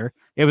roster.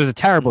 It was a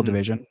terrible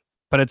division,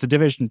 but it's a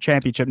division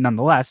championship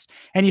nonetheless.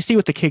 And you see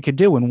what the kid could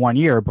do in 1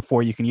 year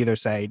before you can either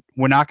say,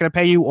 we're not going to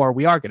pay you or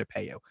we are going to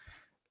pay you.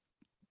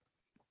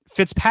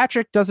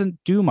 Fitzpatrick doesn't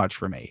do much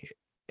for me.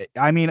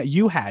 I mean,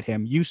 you had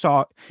him. You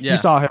saw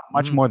him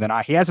much more than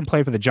I. He hasn't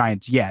played for the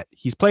Giants yet.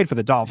 He's played for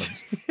the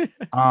Dolphins.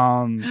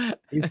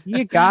 Is he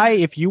a guy,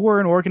 if you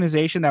were an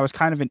organization that was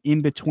kind of an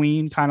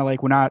in-between, kind of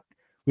like we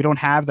don't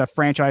have the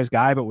franchise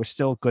guy, but we're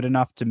still good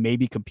enough to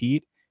maybe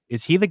compete?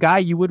 Is he the guy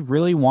you would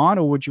really want,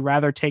 or would you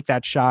rather take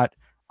that shot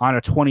on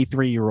a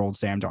 23-year-old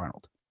Sam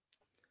Darnold?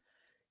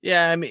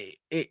 Yeah, I mean,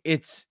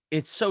 it's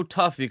so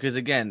tough because,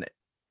 again,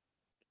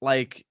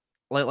 like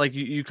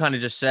you kind of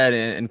just said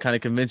and kind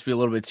of convinced me a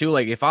little bit too.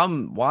 Like, if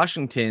I'm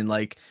Washington,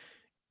 like,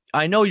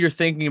 I know you're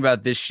thinking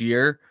about this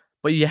year,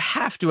 but you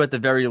have to at the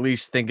very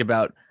least think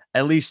about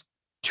at least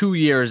 2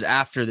 years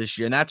after this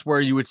year. And that's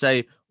where you would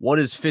say, what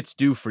does Fitz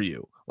do for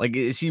you? Like,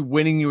 is he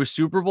winning you a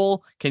Super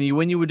Bowl? Can he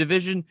win you a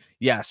division?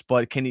 Yes.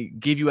 But can he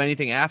give you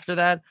anything after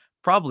that?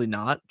 Probably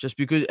not, just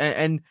because,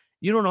 and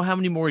you don't know how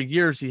many more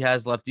years he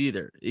has left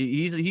either.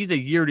 He's a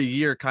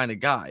year-to-year kind of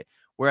guy.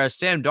 Whereas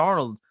Sam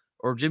Darnold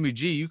or Jimmy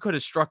G, you could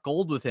have struck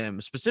gold with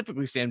him,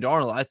 specifically Sam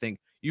Darnold. I think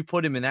you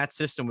put him in that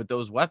system with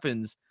those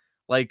weapons.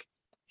 Like,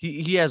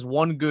 he has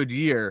one good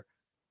year,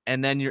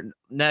 and then you're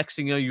next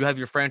thing you know, you have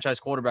your franchise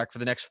quarterback for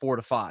the next 4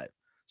 to 5.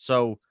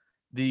 So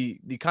the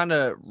kind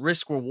of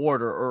risk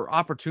reward or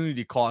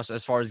opportunity cost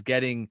as far as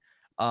getting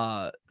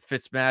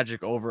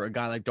Fitzmagic over a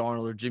guy like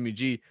Darnold or Jimmy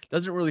G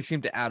doesn't really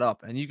seem to add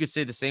up. And you could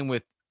say the same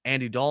with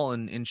Andy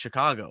Dalton in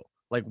Chicago.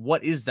 Like,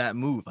 what is that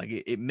move? Like,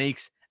 it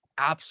makes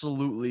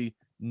absolutely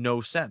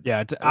no sense.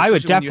 Yeah, I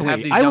would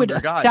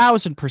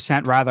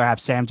 1,000% rather have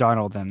Sam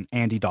Darnold than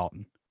Andy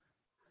Dalton.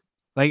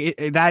 Like,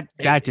 that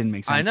didn't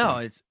make sense. I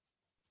know.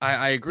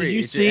 I agree. Did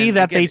you see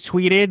that they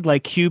tweeted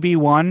like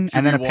QB1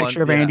 and then a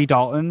picture of Andy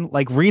Dalton?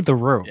 Like, read the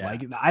room. Yeah.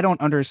 Like, I don't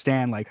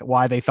understand like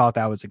why they thought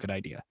that was a good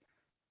idea.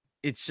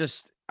 It's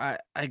just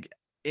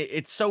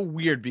it's so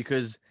weird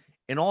because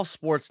in all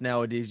sports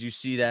nowadays you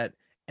see that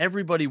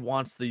everybody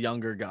wants the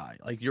younger guy.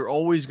 Like, you're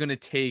always going to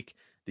take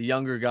the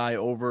younger guy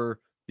over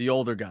the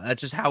older guy.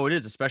 That's just how it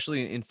is,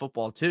 especially in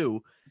football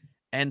too.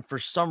 And for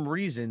some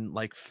reason,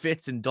 like,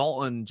 Fitz and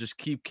Dalton just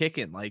keep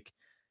kicking. Like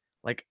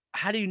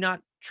how do you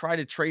not try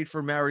to trade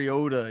for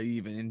Mariota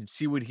even and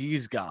see what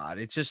he's got?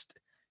 It's just,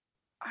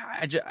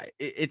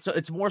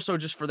 it's more so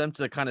just for them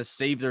to kind of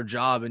save their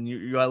job, and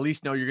you at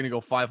least know you're going to go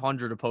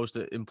 500 opposed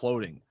to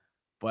imploding.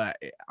 But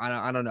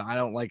I don't know. I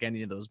don't like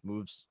any of those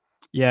moves.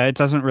 Yeah, it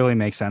doesn't really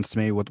make sense to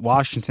me what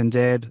Washington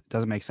did. It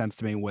doesn't make sense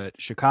to me what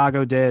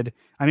Chicago did.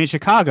 I mean,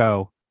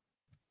 Chicago,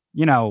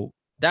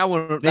 that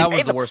was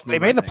the worst move. They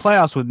made the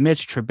playoffs with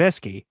Mitch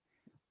Trubisky.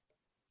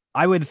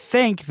 I would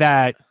think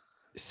that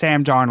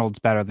Sam Darnold's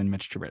better than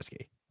Mitch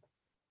Trubisky.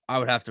 I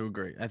would have to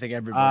agree. I think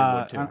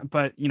everybody would too.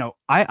 But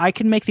I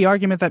can make the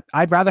argument that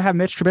I'd rather have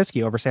Mitch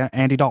Trubisky over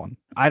Andy Dalton.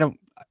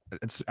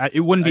 It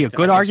wouldn't be a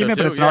good argument,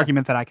 but it's an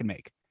argument that I can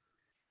make.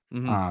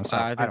 So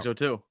I think so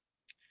too.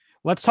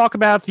 Let's talk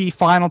about the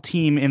final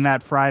team in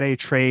that Friday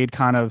trade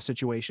kind of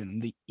situation,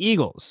 the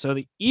Eagles. So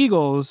the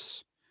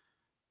Eagles,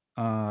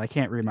 I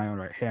can't read my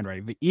own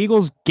handwriting. The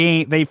Eagles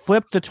they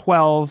flipped the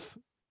 12.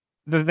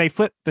 They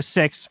flipped the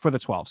 6 for the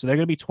 12. So they're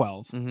going to be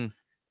 12. Mm-hmm.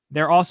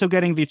 They're also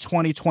getting the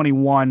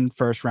 2021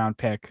 first round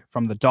pick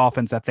from the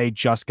Dolphins that they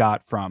just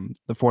got from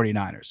the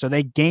 49ers. So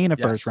they gain a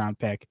first round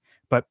pick,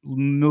 but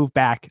move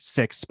back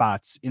 6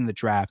 spots in the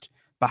draft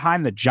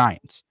behind the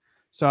Giants.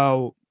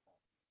 So,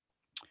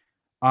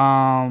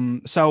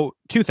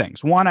 two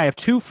things. One, I have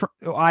two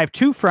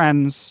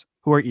friends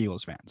who are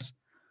Eagles fans.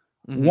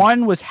 Mm-hmm.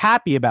 One was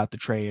happy about the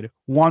trade.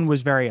 One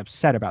was very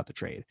upset about the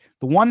trade.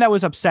 The one that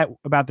was upset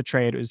about the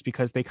trade is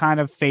because they kind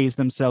of phased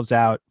themselves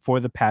out for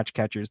the patch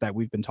catchers that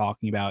we've been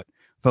talking about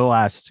for the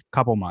last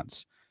couple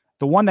months.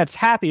 The one that's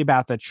happy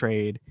about the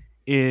trade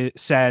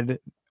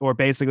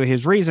basically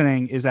his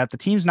reasoning is that the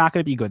team's not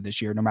going to be good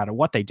this year, no matter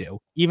what they do,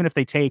 even if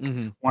they take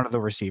one of the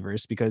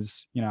receivers,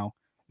 because,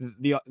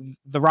 the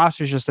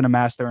roster's just in a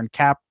mess. They're in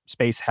cap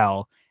space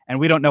hell. and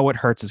we don't know what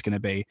Hurts is going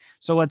to be.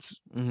 So let's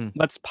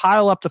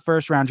pile up the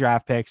first round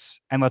draft picks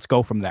and let's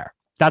go from there.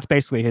 That's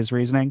basically his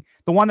reasoning.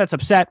 The one that's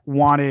upset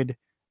wanted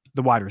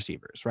the wide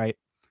receivers, right?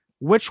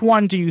 Which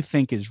one do you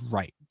think is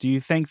right? Do you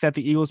think that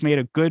the Eagles made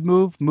a good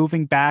move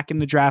moving back in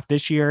the draft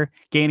this year,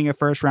 gaining a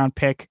first round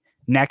pick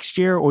next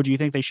year? Or do you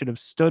think they should have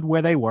stood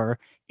where they were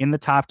in the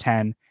top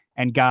 10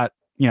 and got,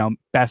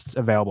 best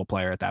available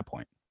player at that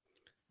point?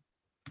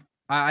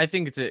 I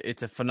think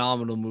it's a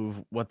phenomenal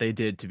move what they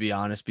did, to be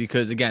honest,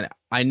 because again,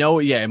 I know,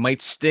 it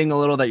might sting a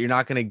little that you're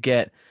not going to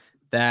get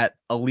that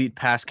elite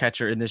pass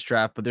catcher in this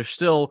draft, but there's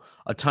still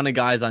a ton of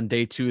guys on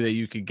day 2 that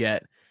you could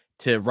get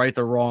to right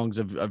the wrongs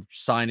of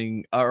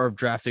signing or of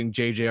drafting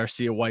JJ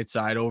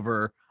Arcega-Whiteside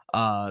over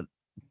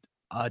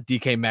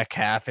DK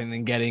Metcalf and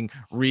then getting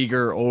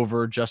Rieger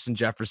over Justin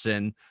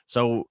Jefferson.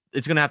 So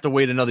it's going to have to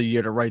wait another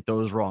year to right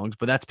those wrongs,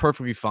 but that's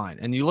perfectly fine.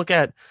 And you look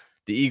at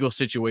the Eagles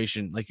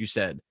situation, like you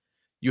said,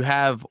 you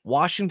have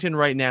Washington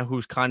right now,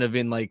 who's kind of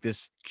in like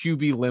this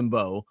QB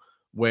limbo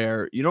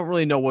where you don't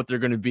really know what they're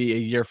going to be a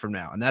year from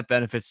now. And that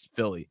benefits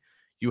Philly.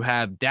 You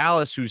have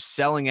Dallas, who's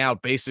selling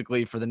out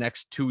basically for the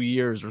next 2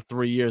 years or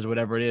 3 years,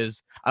 whatever it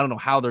is. I don't know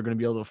how they're going to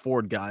be able to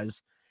afford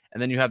guys.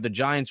 And then you have the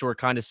Giants, who are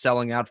kind of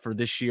selling out for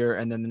this year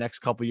and then the next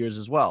couple years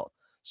as well.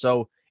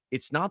 So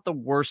it's not the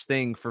worst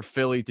thing for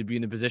Philly to be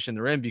in the position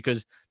they're in,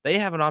 because they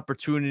have an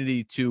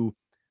opportunity to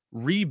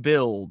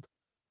rebuild,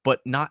 but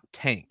not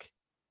tank,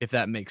 if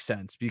that makes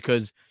sense.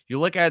 Because you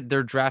look at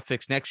their draft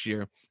picks next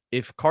year,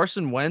 if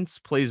Carson Wentz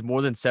plays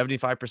more than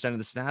 75% of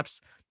the snaps,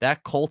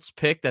 that Colts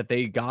pick that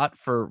they got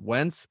for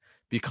Wentz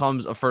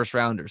becomes a first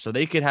rounder. So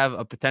they could have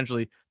a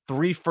potentially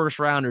 3 first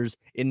rounders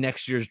in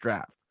next year's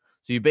draft.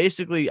 So you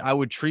basically, I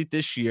would treat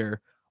this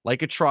year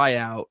like a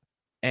tryout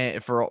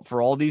and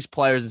for all these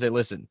players and say,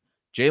 listen,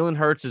 Jalen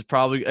Hurts is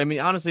probably, I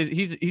mean, honestly,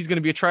 he's going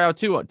to be a tryout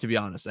too, to be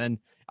honest. And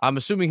I'm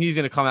assuming he's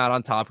going to come out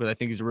on top because I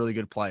think he's a really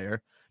good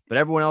player. But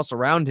everyone else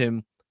around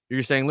him,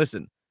 you're saying,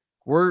 listen,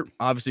 we're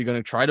obviously going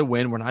to try to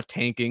win. We're not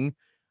tanking.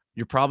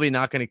 You're probably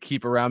not going to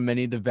keep around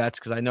many of the vets,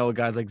 because I know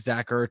guys like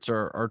Zach Ertz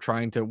are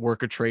trying to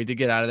work a trade to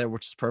get out of there,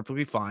 which is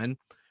perfectly fine.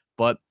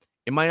 But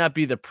it might not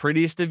be the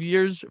prettiest of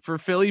years for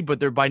Philly, but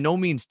they're by no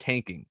means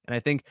tanking. And I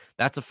think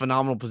that's a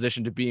phenomenal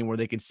position to be in, where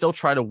they can still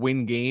try to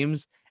win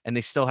games and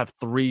they still have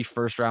 3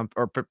 first round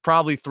or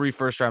probably 3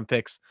 first round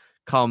picks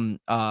come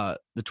the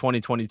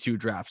 2022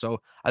 draft.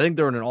 So I think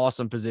they're in an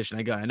awesome position.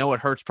 Again, I know it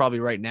hurts probably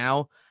right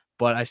now,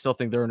 but I still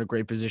think they're in a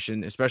great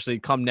position, especially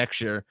come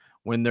next year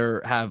when they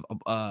have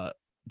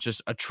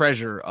just a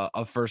treasure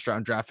of first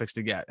round draft picks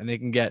to get, and they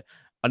can get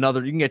you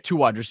can get 2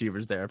 wide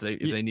receivers there if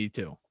they need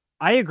to.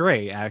 I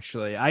agree,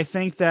 actually. I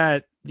think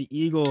that the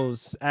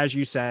Eagles, as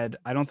you said,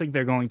 I don't think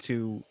they're going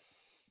to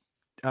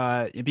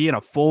be in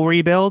a full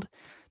rebuild.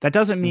 That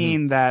doesn't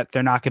mean that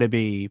they're not going to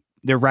be,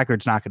 their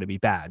record's not going to be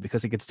bad,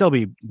 because it could still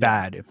be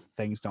bad if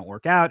things don't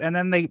work out. And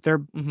then their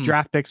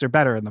draft picks are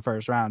better in the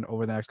first round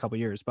over the next couple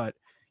of years. But,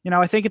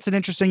 I think it's an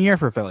interesting year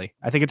for Philly.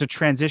 I think it's a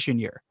transition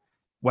year,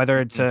 whether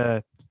it's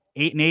a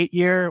 8-8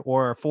 year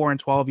or a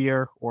 4-12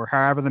 year, or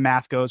however the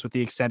math goes with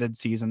the extended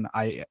season.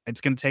 It's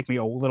going to take me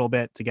a little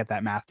bit to get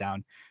that math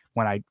down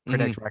when I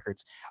predict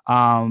records.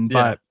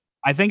 But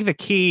I think the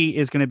key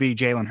is going to be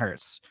Jalen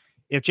Hurts.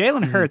 If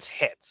Jalen Hurts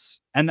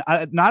hits, and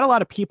not a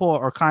lot of people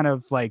are kind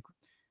of like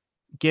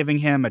giving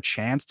him a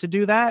chance to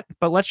do that,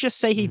 but let's just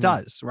say he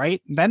does,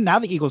 right? Then now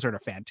the Eagles are in a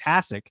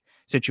fantastic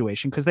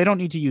situation, because they don't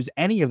need to use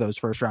any of those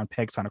first round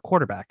picks on a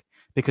quarterback,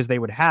 because they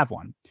would have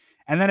one.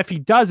 And then if he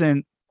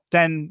doesn't,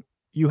 then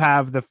you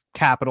have the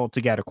capital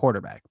to get a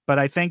quarterback. But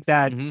I think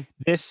that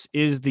this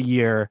is the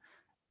year.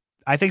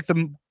 I think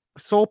the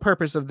sole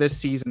purpose of this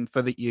season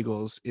for the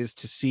Eagles is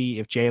to see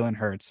if Jalen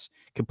Hurts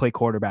can play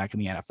quarterback in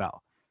the NFL.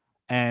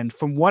 And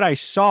from what I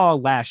saw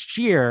last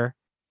year,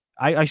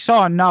 I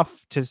saw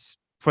enough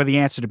for the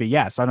answer to be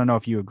yes. I don't know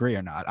if you agree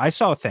or not. I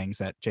saw things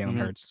that Jalen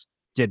Hurts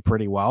did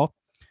pretty well.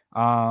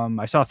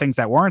 I saw things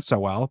that weren't so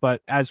well,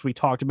 but as we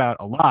talked about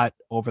a lot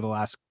over the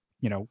last,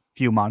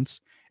 few months,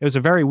 it was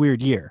a very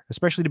weird year,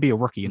 especially to be a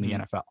rookie in the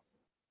NFL.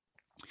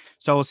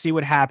 So we'll see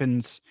what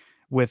happens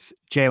with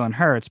Jalen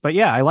Hurts. But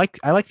yeah, I like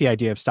the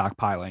idea of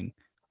stockpiling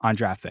on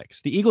draft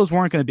picks. The Eagles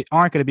aren't going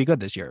to be good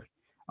this year.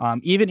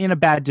 Even in a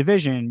bad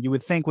division, you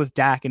would think with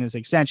Dak and his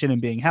extension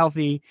and being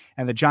healthy,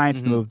 and the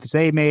Giants, the moves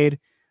they made,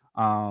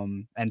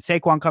 and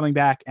Saquon coming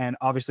back, and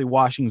obviously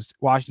Washington's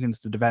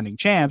the defending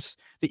champs,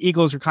 the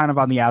Eagles are kind of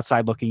on the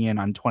outside looking in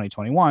on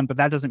 2021, but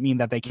that doesn't mean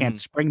that they can't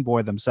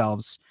springboard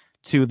themselves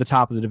to the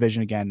top of the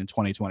division again in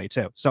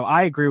 2022. So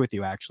I agree with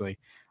you, actually.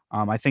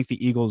 I think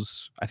the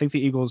Eagles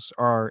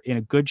are in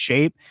a good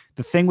shape.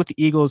 The thing with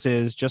the Eagles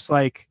is, just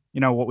like,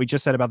 what we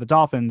just said about the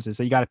Dolphins, is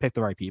that you got to pick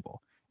the right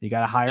people. You got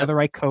to hire the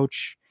right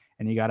coach,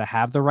 and you got to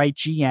have the right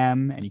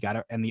GM,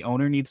 and the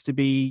owner needs to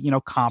be,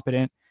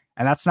 competent.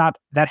 And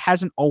that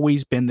hasn't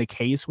always been the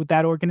case with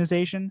that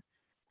organization.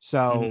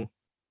 So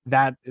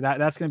that's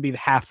going to be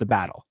half the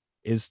battle,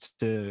 is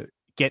to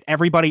get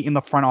everybody in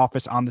the front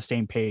office on the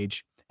same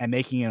page and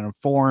making an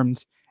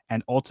informed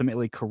and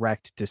ultimately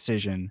correct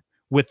decision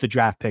with the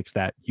draft picks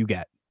that you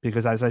get.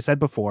 Because as I said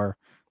before,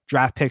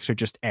 Draft picks are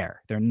just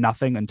air. They're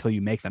nothing until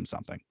you make them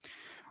something.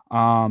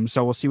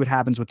 So we'll see what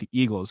happens with the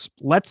Eagles.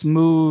 Let's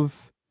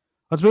move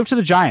to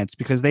the Giants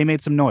because they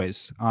made some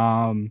noise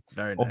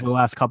Very over nice. the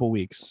last couple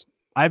weeks.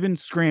 I've been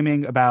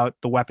screaming about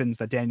the weapons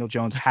that Daniel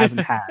Jones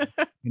hasn't had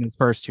in his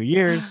first 2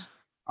 years.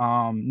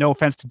 No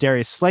offense to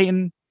Darius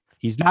Slayton.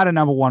 He's not a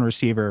number one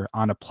receiver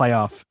on a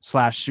playoff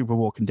 / Super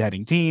Bowl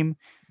contending team.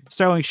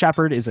 Sterling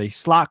Shepard is a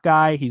slot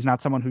guy. He's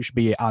not someone who should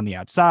be on the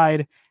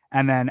outside.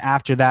 And then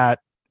after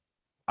that,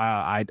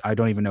 I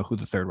don't even know who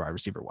the third wide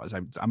receiver was.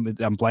 I'm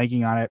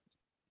blanking on it.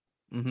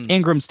 Mm-hmm.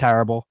 Ingram's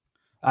terrible.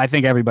 I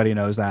think everybody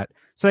knows that.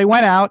 So they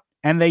went out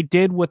and they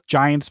did what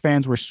Giants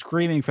fans were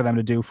screaming for them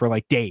to do for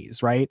like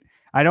days, right?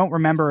 I don't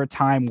remember a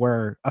time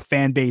where a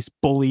fan base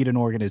bullied an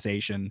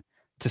organization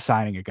to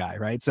signing a guy,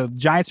 right? So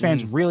Giants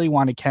fans really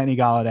wanted Kenny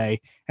Golladay,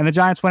 and the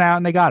Giants went out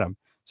and they got him.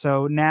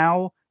 So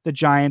now the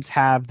Giants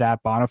have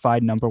that bona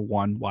fide number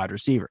one wide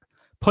receiver.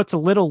 Puts a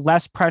little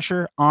less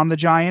pressure on the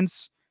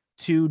Giants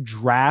to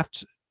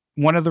draft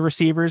one of the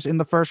receivers in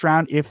the first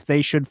round if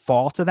they should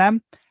fall to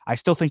them. I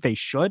still think they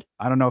should.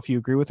 I don't know if you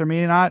agree with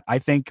me or not. I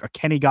think a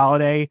Kenny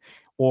Golladay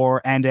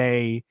and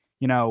a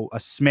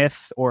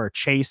Smith or a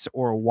Chase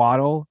or a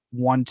Waddle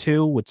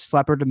 1-2 with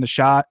Shepard in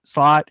the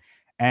slot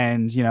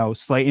and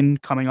Slayton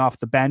coming off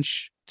the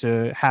bench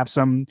to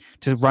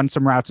run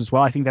some routes as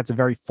well. I think that's a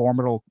very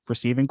formidable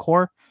receiving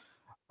core.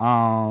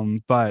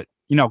 But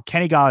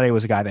Kenny Golladay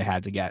was a guy they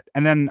had to get.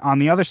 And then on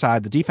the other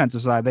side, the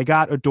defensive side, they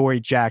got Adoree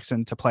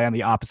Jackson to play on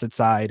the opposite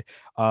side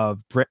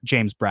of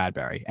James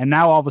Bradbury. And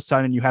now all of a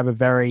sudden you have a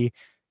very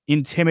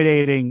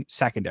intimidating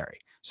secondary.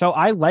 So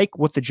I like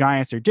what the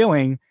Giants are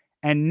doing.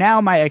 And now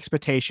my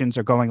expectations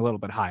are going a little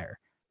bit higher.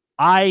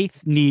 I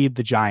need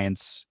the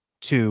Giants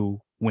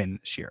to win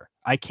this year.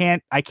 I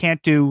can't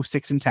do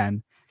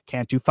 6-10,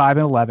 can't do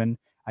 5-11.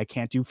 I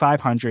can't do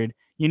 500.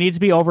 You need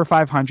to be over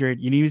 500.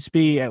 You need to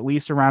be at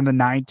least around the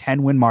 9-10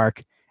 win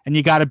mark, and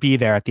you got to be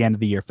there at the end of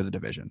the year for the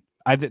division.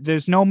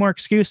 There's no more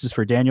excuses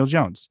for Daniel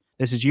Jones.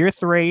 This is year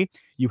 3.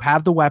 You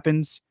have the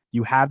weapons.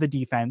 You have the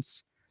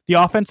defense. The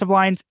offensive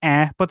line's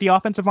but the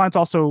offensive line's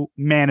also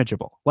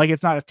manageable. Like,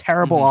 it's not a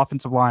terrible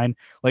offensive line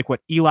like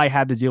what Eli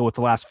had to deal with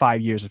the last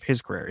 5 years of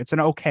his career. It's an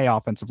okay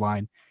offensive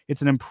line.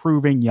 It's an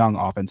improving young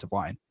offensive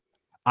line.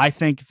 I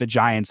think the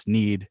Giants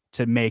need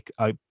to make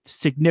a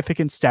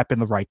significant step in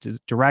the right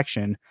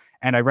direction.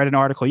 And I read an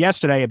article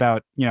yesterday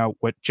about,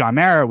 what John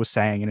Mara was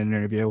saying in an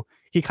interview.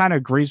 He kind of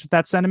agrees with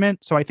that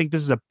sentiment. So I think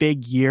this is a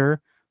big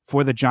year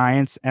for the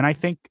Giants. And I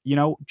think,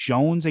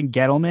 Jones and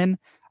Gettleman,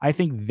 I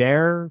think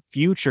their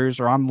futures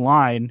are on the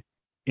line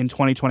in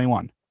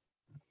 2021.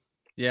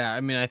 Yeah, I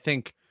mean, I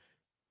think,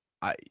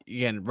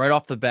 again, right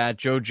off the bat,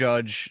 Joe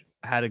Judge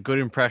had a good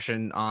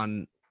impression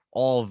on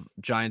all of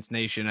Giants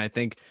Nation. I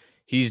think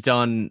he's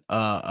done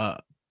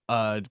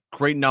a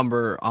great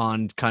number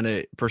on kind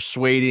of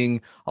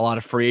persuading a lot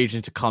of free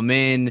agents to come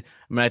in.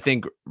 I mean, I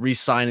think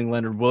re-signing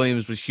Leonard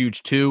Williams was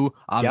huge too.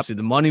 Obviously,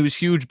 the money was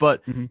huge,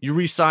 but you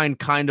re-signed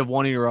kind of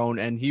one of your own,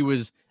 and he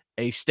was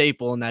a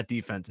staple in that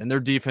defense. And their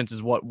defense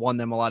is what won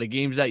them a lot of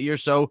games that year.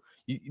 So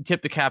you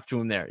tip the cap to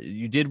him there.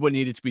 You did what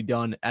needed to be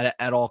done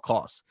at all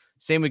costs.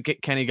 Same with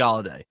Kenny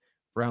Golladay,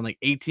 around like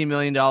 $18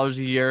 million a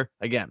year.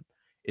 Again,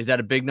 is that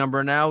a big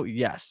number now?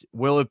 Yes.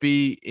 Will it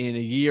be in a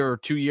year or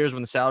 2 years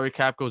when the salary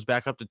cap goes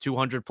back up to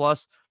 200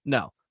 plus?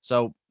 No.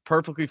 So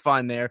perfectly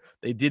fine there.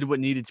 They did what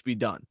needed to be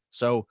done.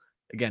 So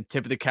again,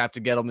 tip of the cap to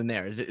get him in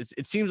there.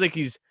 It seems like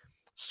he's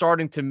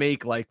starting to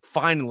make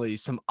finally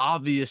some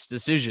obvious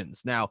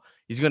decisions. Now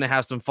he's going to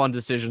have some fun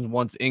decisions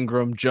once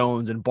Ingram,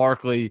 Jones, and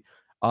Barkley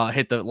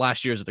hit the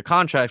last years of the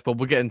contracts, but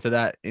we'll get into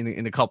that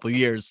in a couple of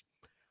years.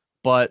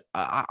 But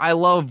I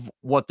love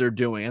what they're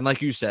doing. And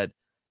like you said,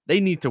 they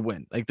need to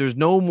win. There's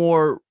no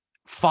more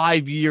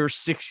 5-year,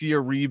 6-year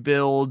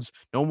rebuilds,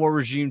 no more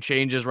regime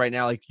changes right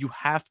now. You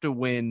have to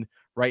win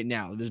right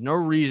now. There's no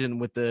reason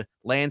with the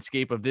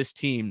landscape of this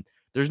team.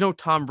 There's no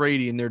Tom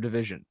Brady in their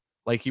division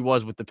like he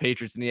was with the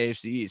Patriots in the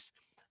AFC East.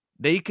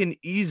 They can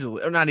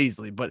easily, or not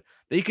easily, but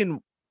they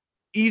can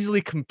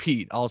easily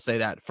compete, I'll say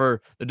that,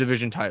 for the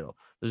division title.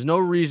 There's no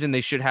reason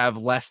they should have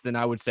less than,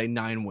 I would say,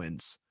 9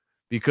 wins,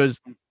 because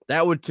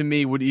that would, to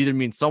me, would either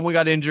mean someone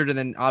got injured and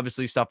then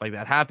obviously stuff like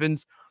that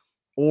happens,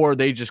 or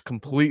they just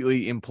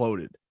completely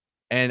imploded.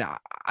 And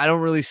I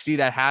don't really see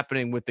that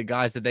happening with the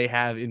guys that they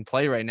have in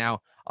play right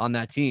now on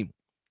that team.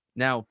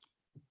 Now,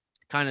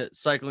 kind of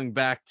cycling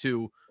back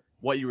to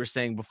what you were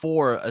saying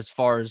before, as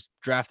far as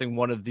drafting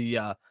one of the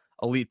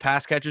elite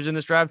pass catchers in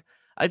this draft,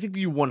 I think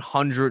you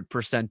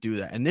 100% do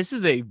that. And this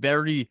is a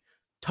very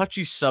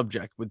touchy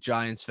subject with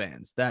Giants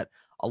fans, that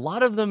a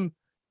lot of them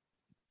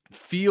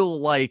feel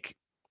like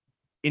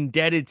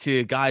indebted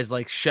to guys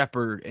like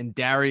Shepard and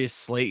Darius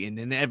Slayton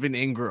and Evan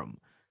Ingram.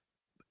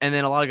 And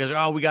then a lot of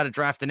guys, we got to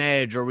draft an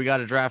edge, or we got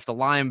to draft a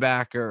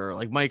linebacker,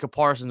 like Micah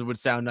Parsons would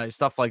sound nice,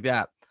 stuff like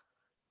that.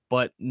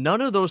 But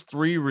none of those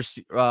 3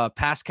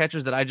 pass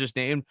catchers that I just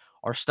named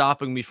are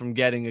stopping me from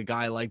getting a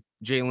guy like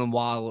Jalen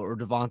Waddle or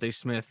Devontae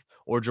Smith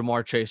or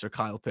Jamar Chase or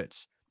Kyle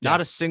Pitts.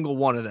 Not a single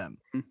one of them.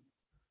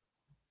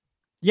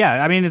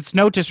 Yeah, I mean it's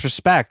no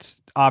disrespect,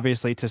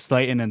 obviously, to Yeah.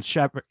 Slayton and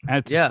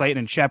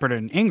Shepard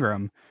and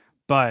Ingram,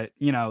 but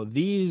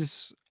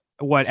these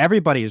what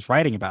everybody is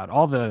writing about,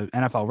 all the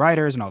NFL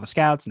writers and all the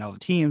scouts and all the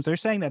teams, they're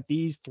saying that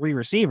these three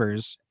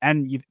receivers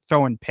and you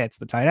throw in Pitts,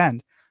 the tight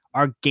end,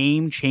 are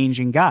game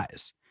changing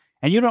guys,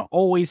 and you don't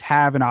always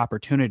have an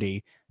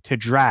opportunity to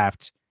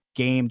draft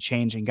game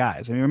changing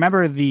guys. I mean,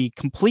 remember the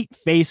complete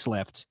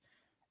facelift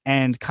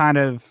and kind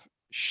of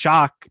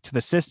shock to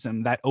the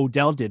system that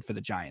Odell did for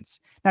the Giants.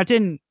 Now, it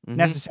didn't Mm-hmm.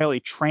 necessarily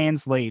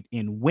translate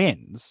in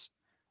wins,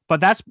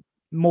 but that's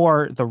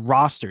more the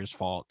roster's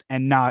fault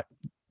and not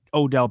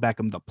Odell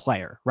Beckham, the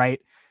player, right?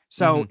 Mm-hmm.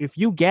 So if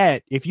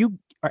you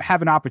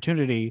have an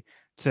opportunity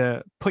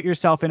to put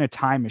yourself in a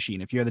time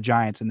machine, if you're the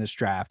Giants in this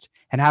draft,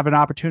 and have an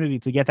opportunity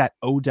to get that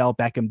Odell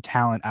Beckham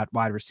talent at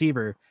wide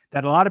receiver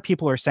that a lot of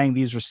people are saying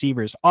these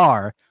receivers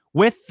are,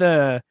 with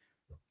the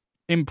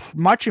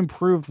much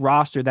improved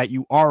roster that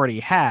you already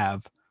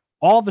have,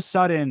 all of a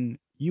sudden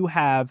you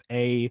have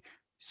a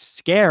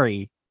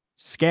scary,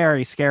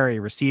 scary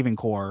receiving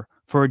core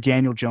for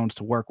Daniel Jones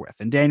to work with.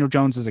 And Daniel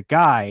Jones is a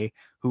guy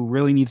who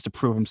really needs to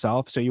prove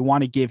himself. So you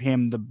want to give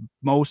him the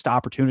most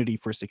opportunity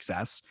for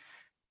success.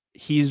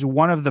 He's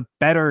one of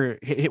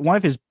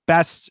his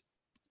best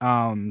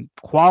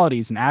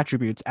qualities and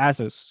attributes as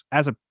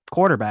a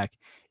quarterback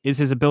is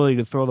his ability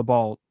to throw the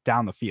ball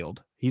down the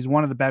field. He's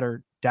one of the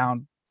better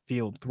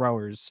downfield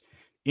throwers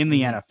in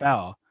the Mm-hmm.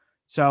 NFL.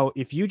 So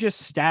if you just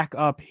stack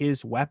up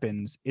his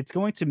weapons, it's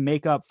going to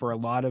make up for a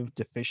lot of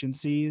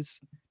deficiencies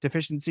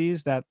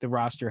that the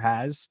roster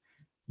has.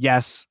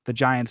 Yes, the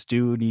Giants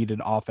do need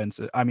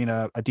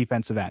a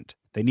defensive end.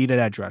 They need an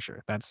edge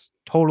rusher. I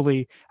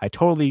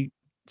totally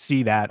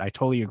see that. I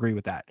totally agree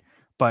with that.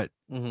 But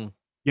Mm-hmm.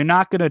 you're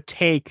not going to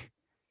take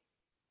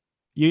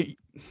you.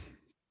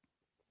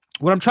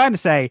 What I'm trying to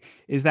say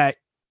is that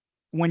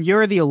when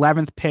you're the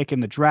 11th pick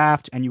in the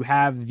draft and you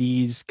have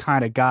these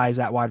kind of guys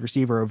at wide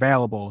receiver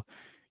available,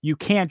 you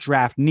can't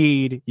draft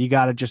need. You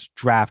got to just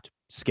draft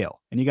skill,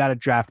 and you got to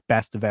draft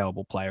best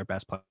player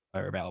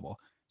available.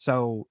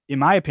 So, in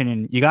my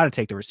opinion, you got to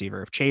take the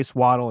receiver. If Chase,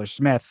 Waddle, or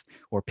Smith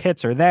or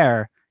Pitts are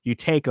there, you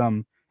take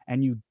them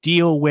and you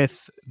deal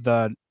with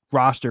the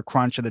roster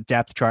crunch of the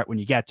depth chart when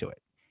you get to it.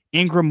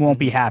 Ingram won't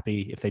be Mm-hmm.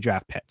 happy if they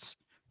draft Pitts.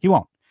 He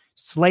won't.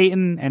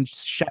 Slayton and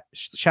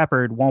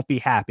Shepard won't be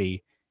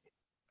happy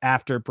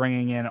after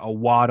bringing in a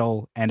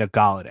Waddle and a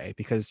Galladay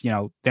because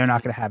they're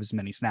not going to have as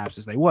many snaps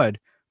as they would.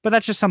 But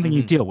that's just something you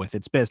Mm-hmm. deal with.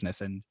 It's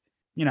business, and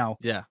you know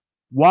Yeah.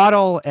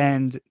 Waddle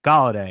and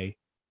Galladay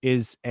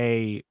is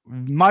a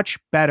much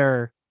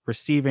better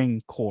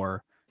receiving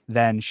core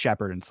than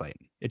Shepard and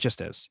Slayton. It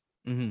just is,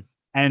 Mm-hmm.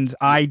 and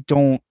I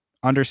don't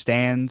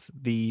understand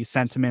the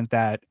sentiment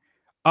that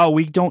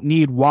we don't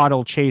need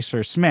Waddle, Chase,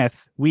 or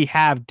Smith. We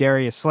have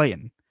Darius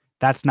Slayton.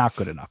 That's not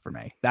good enough for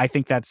me. I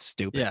think that's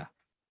stupid. Yeah.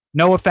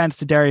 No offense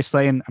to Darius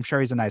Slayton. I'm sure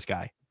he's a nice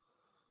guy,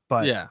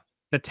 but Yeah.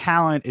 the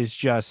talent is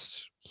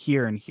just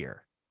here and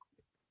here.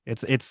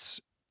 It's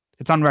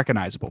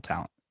unrecognizable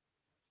talent.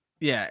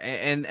 Yeah.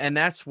 And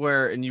that's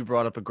where, and you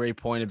brought up a great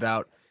point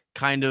about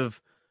kind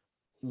of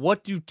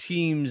what do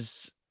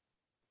teams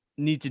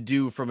need to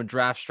do from a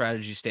draft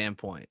strategy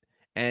standpoint.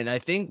 And I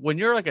think when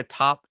you're like a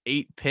top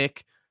 8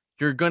 pick,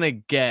 you're going to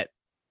get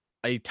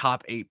a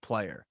top 8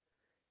 player.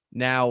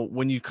 Now,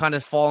 when you kind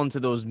of fall into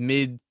those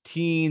mid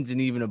teens and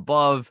even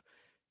above,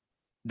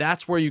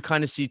 that's where you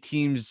kind of see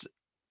teams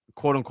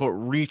quote unquote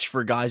reach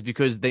for guys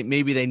because they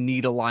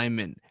need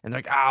alignment and they're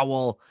like,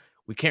 well,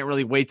 we can't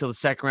really wait till the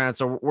second round,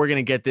 so we're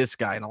gonna get this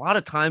guy. And a lot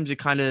of times it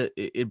kind of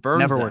it burns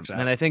Never them. works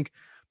And out. I think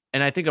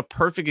a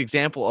perfect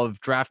example of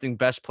drafting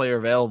best player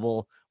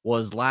available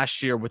was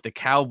last year with the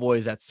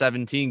Cowboys at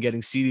 17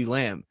 getting CeeDee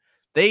Lamb.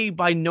 They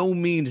by no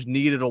means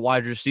needed a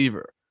wide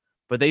receiver,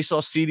 but they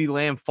saw CeeDee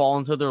Lamb fall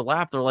into their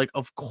lap. They're like,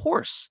 of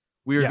course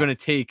we are Yeah. going to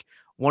take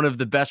one of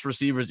the best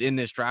receivers in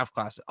this draft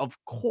class. Of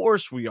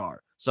course we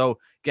are. So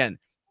again,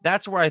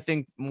 that's where I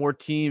think more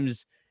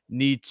teams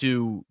need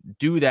to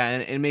do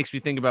that. And it makes me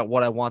think about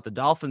what I want the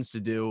Dolphins to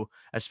do,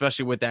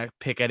 especially with that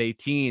pick at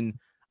 18.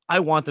 I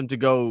want them to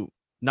go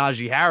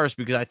Najee Harris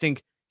because I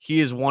think he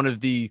is one of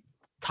the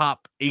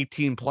top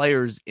 18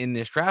 players in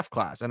this draft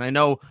class. And I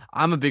know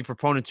I'm a big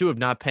proponent too of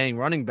not paying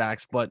running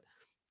backs, but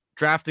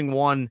drafting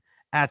one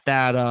at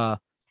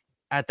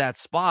that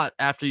spot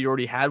after you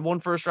already had one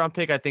first round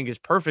pick, I think is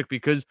perfect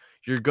because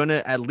you're going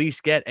to at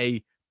least get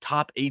a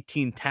top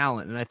 18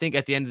 talent. And I think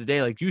at the end of the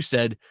day, like you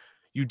said,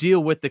 you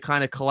deal with the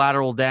kind of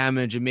collateral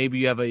damage and maybe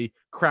you have a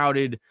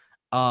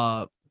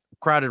uh,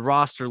 crowded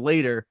roster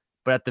later,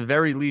 but at the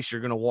very least,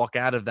 you're going to walk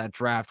out of that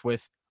draft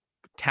with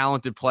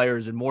talented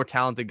players and more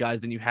talented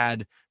guys than you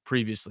had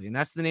previously. And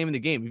that's the name of the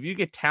game. If you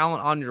get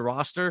talent on your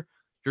roster,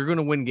 you're going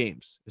to win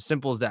games. As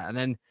simple as that. And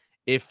then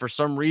if for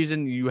some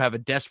reason you have a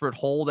desperate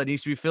hole that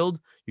needs to be filled,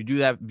 you do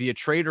that via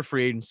trade or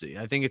free agency.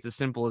 I think it's as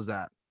simple as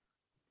that.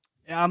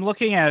 I'm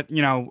looking at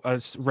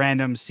a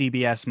random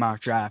CBS mock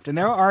draft, and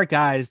there are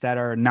guys that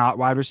are not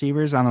wide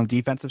receivers on the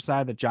defensive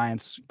side that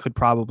Giants could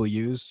probably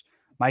use.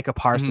 Micah Mhm.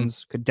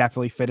 Parsons could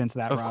definitely fit into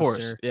that Of course.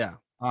 roster. Yeah.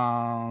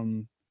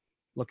 Um,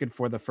 looking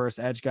for the first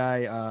edge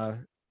guy.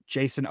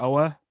 Jason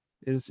Owa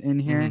is in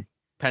here.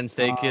 Penn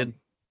State kid.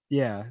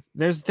 Yeah,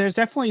 there's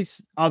definitely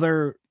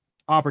other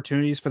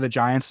opportunities for the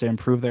Giants to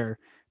improve their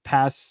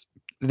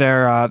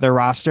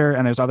roster,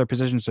 and there's other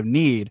positions of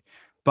need,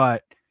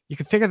 but you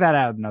can figure that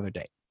out another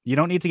day. You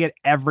don't need to get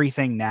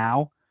everything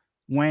now.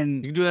 When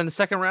You can do that in the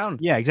second round.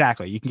 Yeah,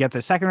 exactly. You can get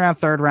the second round,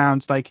 third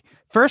rounds. Like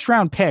first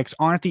round picks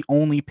aren't the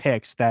only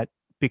picks that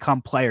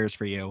become players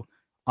for you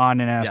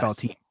on an NFL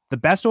team. The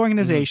best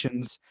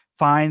organizations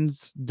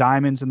finds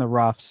diamonds in the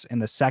roughs in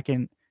the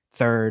second,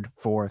 third,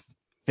 fourth,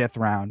 fifth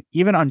round,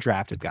 even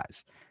undrafted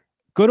guys.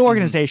 Good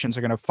organizations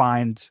are going to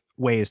find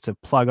ways to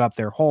plug up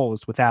their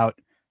holes without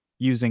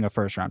using a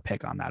first round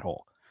pick on that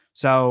hole.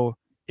 So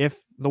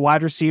if the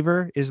wide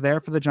receiver is there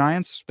for the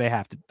Giants,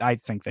 I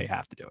think they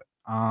have to do it.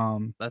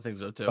 I think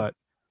so too. But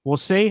we'll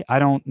see. I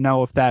don't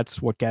know if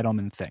that's what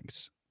Gettleman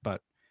thinks, but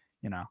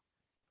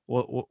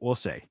we'll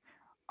see.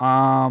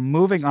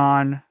 Moving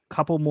on,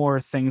 couple more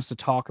things to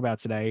talk about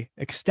today.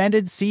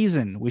 Extended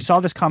season. We saw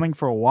this coming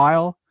for a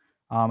while.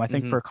 I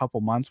think for a couple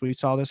months we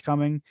saw this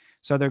coming.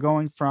 So they're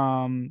going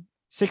from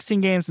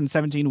 16 games in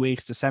 17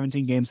 weeks to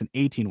 17 games in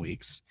 18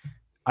 weeks.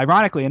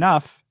 Ironically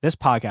enough, this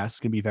podcast is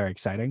going to be very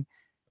exciting.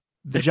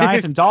 The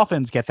Giants and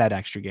Dolphins get that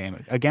extra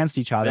game against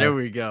each other. There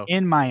we go.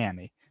 In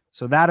Miami.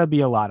 So that'll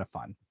be a lot of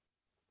fun.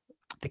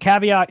 The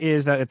caveat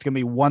is that it's going to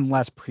be one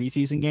less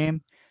preseason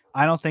game.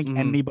 I don't think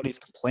anybody's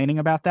complaining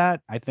about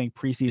that. I think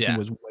preseason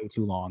was way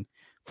too long.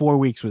 4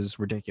 weeks was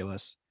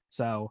ridiculous.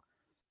 So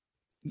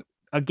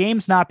a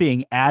game's not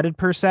being added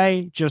per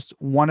se. Just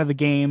one of the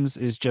games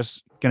is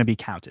just going to be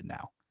counted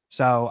now.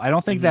 So I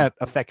don't think that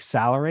affects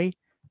salary,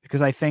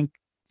 because I think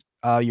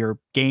your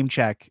game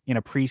check in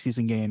a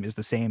preseason game is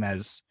the same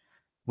as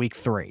week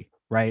 3,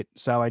 right?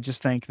 So I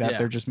just think that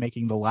they're just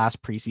making the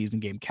last preseason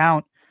game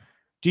count.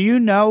 Do you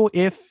know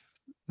if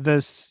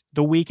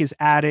the week is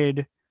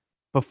added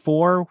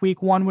before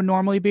week 1 would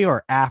normally be,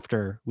 or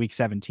after week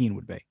 17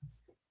 would be?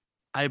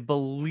 I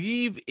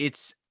believe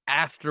it's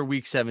after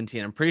week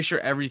 17. I'm pretty sure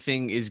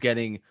everything is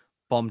getting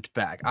bumped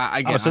back.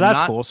 So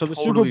that's cool. So the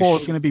Super Bowl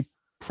is going to be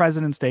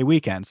President's Day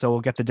weekend, so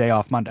we'll get the day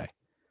off Monday.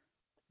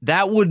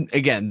 That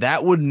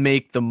would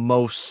make the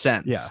most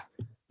sense. Yeah.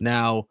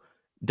 Now,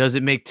 does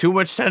it make too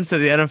much sense that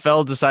the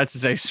NFL decides to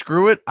say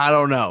screw it? I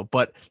don't know,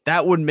 but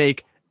that would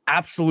make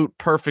absolute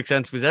perfect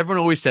sense, because everyone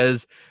always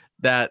says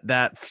that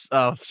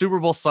Super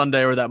Bowl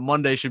Sunday or that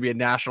Monday should be a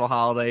national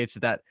holiday. It's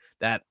that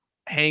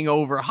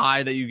hangover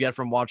high that you get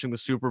from watching the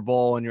Super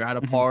Bowl and you're at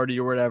a party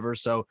or whatever.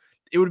 So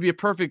it would be a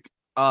perfect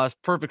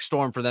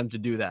storm for them to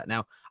do that.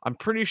 Now, I'm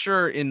pretty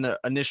sure in the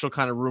initial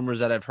kind of rumors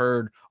that I've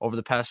heard over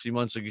the past few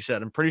months, like you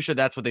said, I'm pretty sure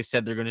that's what they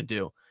said they're going to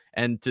do.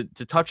 And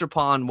to touch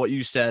upon what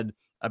you said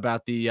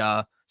about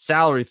the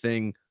salary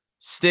thing,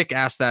 Stick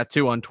asked that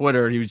too on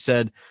Twitter. He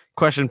said,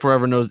 question for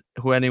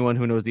anyone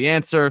who knows the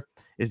answer: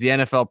 is the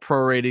NFL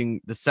prorating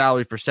the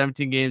salary for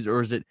 17 games,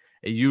 or is it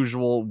a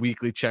usual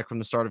weekly check from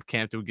the start of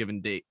camp to a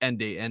given end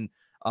date? And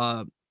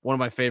one of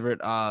my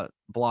favorite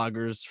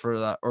bloggers for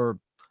that, or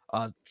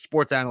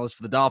sports analyst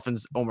for the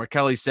Dolphins, Omar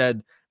Kelly,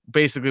 said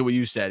basically what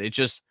you said. It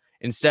just,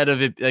 instead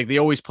of it, like they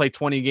always play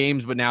 20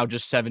 games, but now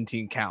just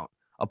 17 count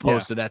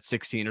opposed to that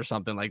 16 or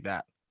something like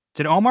that.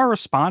 Did Omar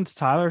respond to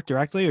Tyler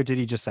directly, or did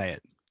he just say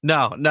it?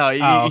 No,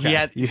 he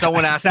had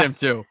someone asked him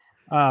too.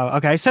 Oh,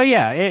 okay. So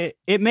yeah,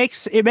 it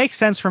makes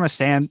sense from a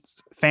fan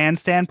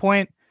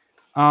standpoint.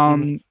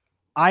 I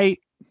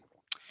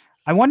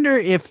wonder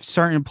if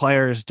certain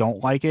players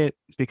don't like it,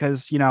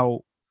 because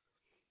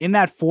in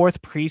that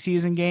fourth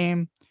preseason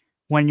game,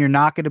 when you're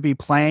not going to be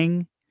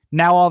playing,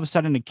 now all of a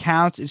sudden it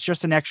counts. It's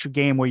just an extra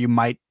game where you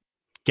might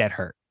get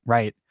hurt,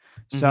 right?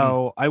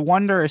 So I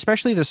wonder,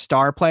 especially the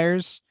star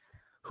players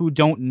who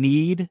don't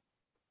need,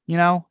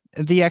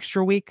 the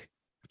extra week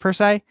per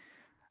se.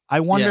 I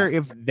wonder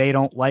if they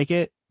don't like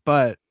it,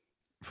 but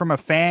from a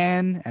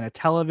fan and a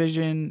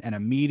television and a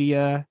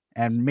media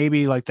and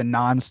maybe like the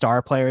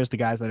non-star players, the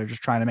guys that are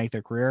just trying to make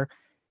their career,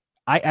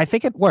 I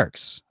think it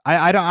works.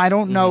 I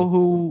don't know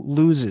who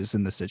loses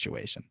in the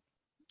situation.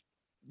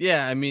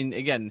 Yeah, I mean,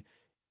 again,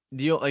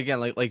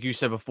 like you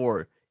said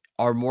before,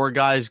 are more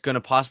guys going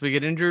to possibly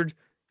get injured?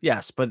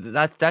 Yes, but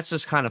that's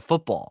just kind of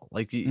football.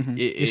 Like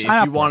if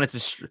you wanted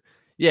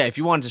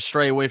to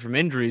stray away from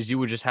injuries, you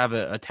would just have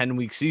a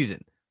 10-week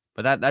season.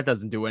 But that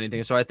doesn't do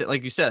anything. So I think,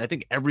 like you said, I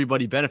think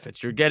everybody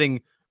benefits. You're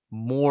getting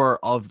more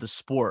of the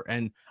sport,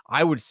 and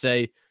I would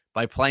say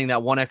by playing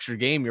that one extra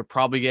game, you're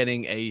probably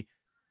getting a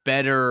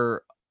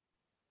better,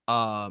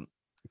 kind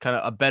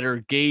of a better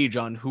gauge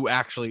on who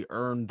actually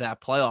earned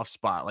that playoff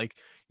spot. Like,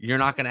 you're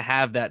not going to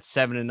have that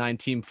 7-9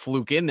 team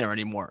fluke in there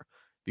anymore,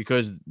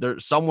 because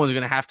someone's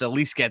going to have to at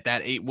least get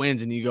that 8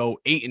 wins, and you go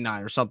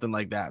 8-9 or something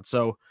like that.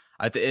 So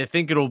I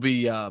think it'll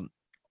be, I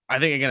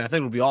think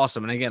it'll be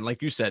awesome. And again,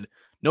 like you said,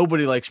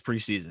 nobody likes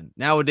preseason.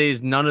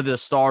 Nowadays, none of the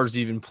stars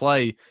even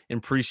play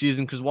in preseason,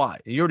 because why?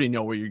 You already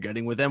know what you're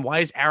getting with them. Why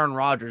is Aaron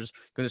Rodgers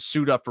going to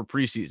suit up for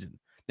preseason?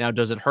 Now,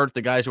 does it hurt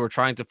the guys who are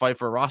trying to fight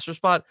for a roster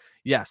spot?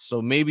 Yes.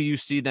 So maybe you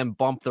see them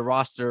bump the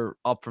roster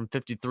up from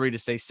 53 to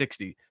say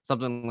 60,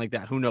 something like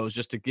that. Who knows?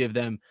 Just to give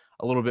them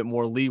a little bit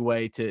more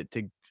leeway to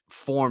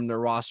form their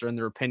roster and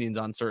their opinions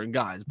on certain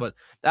guys. But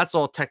that's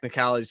all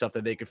technicality stuff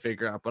that they could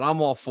figure out. But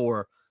I'm all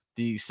for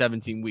the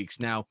 17 weeks.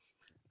 Now,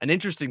 an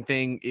interesting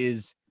thing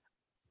is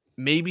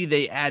maybe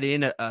they add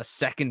in a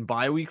second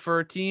bye week for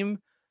a team.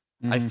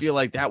 I feel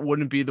like that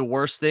wouldn't be the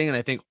worst thing. And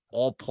I think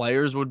all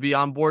players would be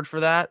on board for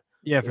that.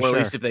 Yeah, for or at sure.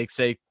 least if they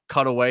say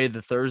cut away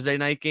the Thursday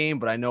night game.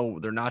 But I know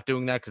they're not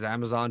doing that because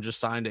Amazon just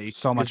signed a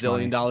So much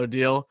money. gazillion-dollar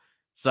deal.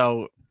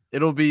 So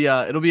it'll be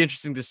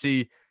interesting to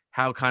see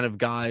how kind of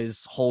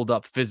guys hold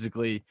up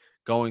physically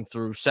going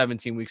through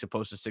 17 weeks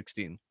opposed to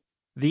 16.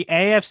 The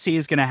AFC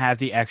is going to have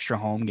the extra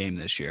home game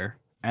this year.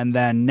 And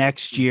then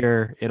next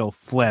year it'll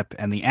flip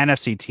and the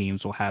NFC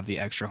teams will have the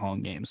extra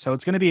home game. So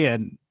it's going to be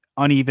an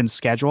uneven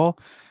schedule.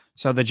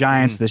 So the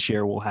Giants this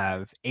year will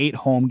have 8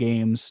 home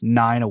games,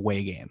 9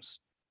 away games.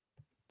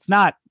 It's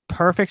not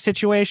perfect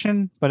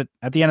situation, but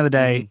at the end of the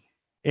day,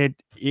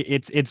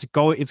 it's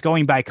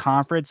going by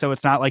conference. So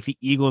it's not like the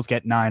Eagles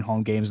get 9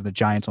 home games and the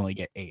Giants only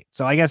get 8.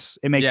 So I guess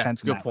it makes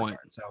sense. Good point.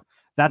 Regard. So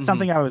that's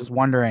something I was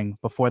wondering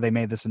before they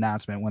made this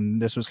announcement when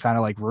this was kind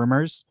of like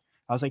rumors.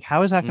 I was like,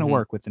 how is that going to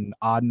work with an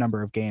odd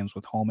number of games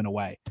with home and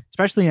away,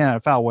 especially in the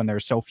NFL when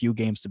there's so few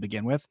games to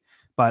begin with?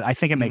 But I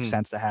think it makes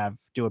sense to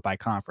do it by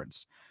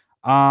conference.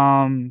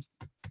 What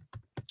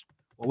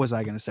was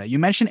I going to say? You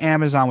mentioned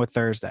Amazon with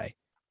Thursday.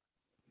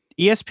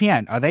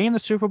 ESPN, are they in the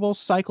Super Bowl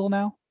cycle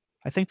now?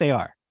 I think they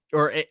are.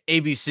 Or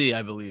ABC,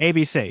 I believe.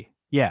 ABC,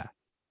 yeah.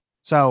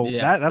 So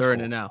that's they're cool.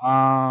 in it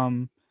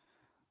now.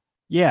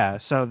 Yeah,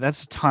 so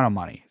that's a ton of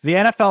money. The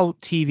NFL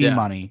TV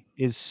money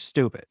is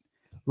stupid.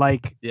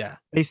 Like,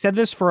 they said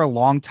this for a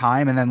long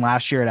time, and then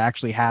last year it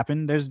actually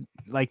happened.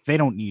 They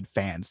don't need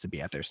fans to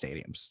be at their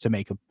stadiums to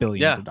make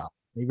billions of dollars.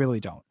 They really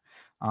don't.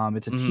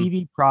 It's a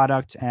TV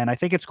product, and I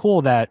think it's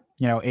cool that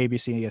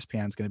ABC and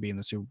ESPN is going to be in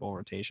the Super Bowl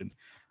rotation.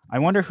 I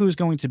wonder who's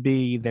going to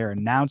be their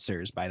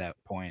announcers by that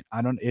point.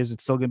 Is it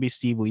still going to be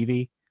Steve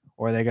Levy,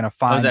 or are they going to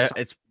find?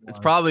 It's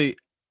probably.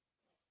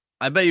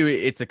 I bet you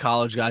it's the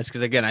college guys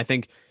because again, I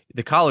think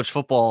the college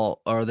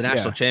football or the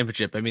national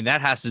championship. I mean,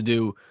 that has to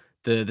do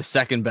the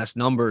second best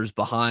numbers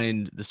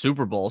behind the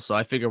Super Bowl. So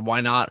I figured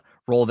why not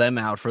roll them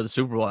out for the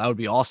Super Bowl? That would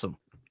be awesome.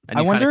 And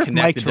I wonder if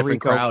Mike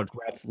Tirico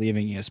regrets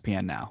leaving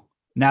ESPN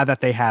now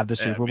that they have the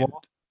Super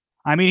Bowl.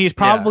 I mean, he's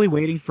probably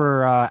waiting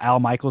for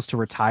Al Michaels to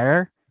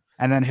retire,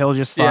 and then he'll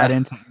just slide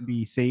into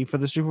NBC for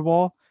the Super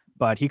Bowl.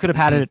 But he could have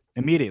had it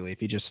immediately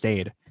if he just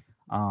stayed.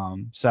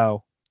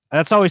 So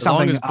that's always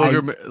something. As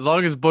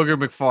long as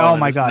Booger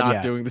McFarland is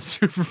not doing the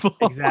Super Bowl.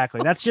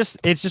 Exactly. It's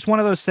just one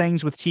of those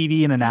things with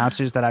TV and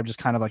announcers that I'm just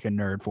kind of like a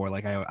nerd for.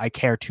 Like I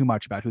care too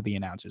much about who the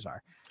announcers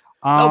are.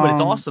 No, but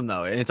it's awesome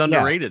though, and it's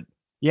underrated.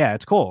 Yeah,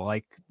 it's cool.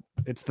 Like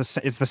it's the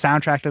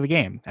soundtrack to the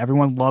game.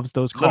 Everyone loves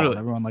those calls. Literally.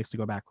 Everyone likes to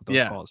go back with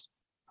those calls.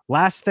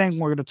 Last thing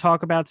we're going to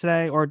talk about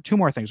today, or 2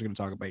 more things we're going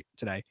to talk about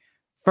today.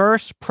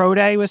 First, Pro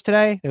Day was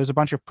today. There was a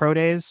bunch of Pro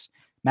Days.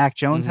 Mac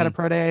Jones had a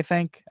Pro Day, I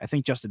think. I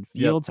think Justin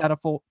Fields had a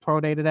full Pro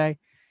Day today.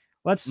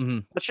 Let's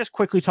just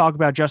quickly talk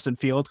about Justin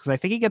Fields because I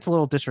think he gets a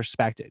little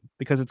disrespected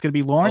because it's going to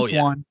be Lawrence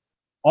 1.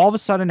 All of a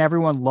sudden,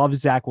 everyone loves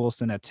Zach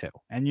Wilson at 2.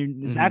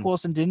 And Zach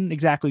Wilson didn't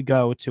exactly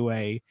go to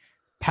a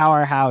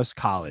powerhouse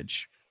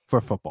college for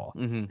football.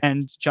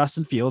 And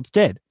Justin Fields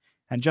did.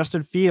 And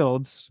Justin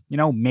Fields,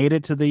 made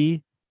it to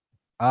the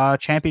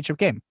championship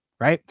game,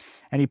 right?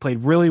 And he played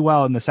really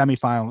well in the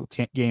semifinal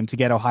game to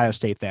get Ohio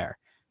State there.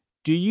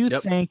 Do you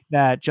think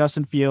that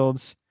Justin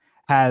Fields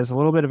has a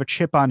little bit of a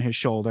chip on his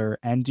shoulder,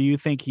 and do you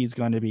think he's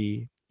going to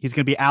be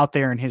out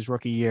there in his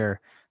rookie year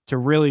to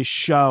really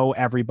show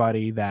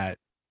everybody that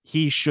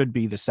he should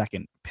be the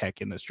second pick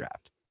in this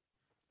draft?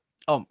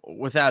 Oh,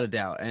 without a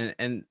doubt.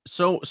 And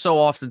so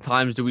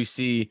oftentimes do we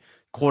see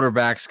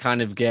quarterbacks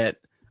kind of get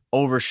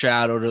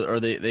overshadowed or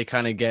they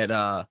kind of get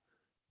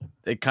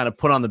they kind of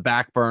put on the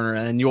back burner,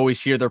 and then you always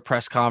hear their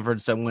press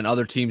conference and when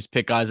other teams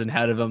pick guys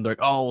ahead of them, they're like,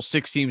 oh,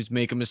 6 teams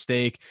make a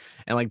mistake.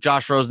 And like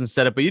Josh Rosen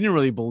said it, but you didn't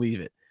really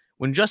believe it.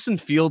 When Justin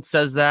Fields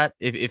says that,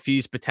 if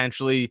he's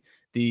potentially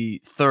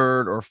the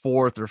 3rd or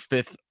 4th or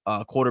 5th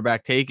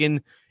quarterback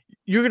taken,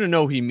 you're going to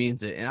know he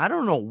means it. And I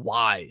don't know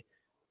why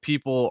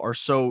people are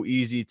so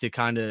easy to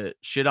kind of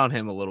shit on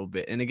him a little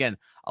bit. And again,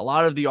 a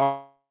lot of the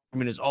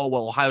argument is, oh,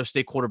 well, Ohio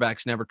State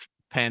quarterbacks never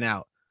pan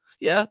out.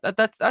 Yeah,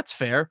 that's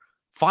fair.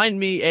 Find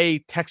me a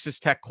Texas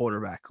Tech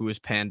quarterback who has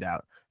panned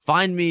out.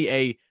 Find me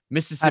a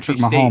Mississippi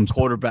State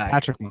quarterback.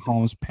 Patrick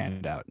Mahomes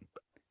panned out.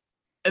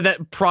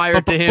 That prior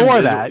to him.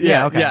 Before that,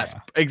 yes,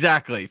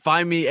 exactly.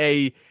 Find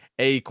me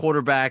a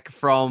quarterback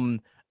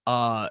from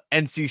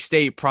NC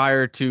State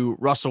prior to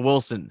Russell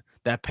Wilson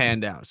that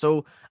panned out.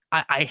 So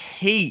I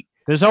hate.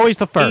 There's always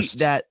the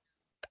first.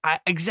 I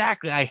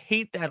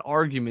hate that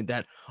argument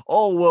that,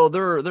 oh, well,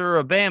 they're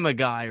a Bama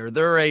guy or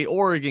they're a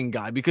Oregon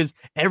guy because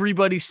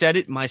everybody said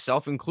it,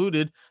 myself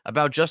included,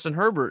 about Justin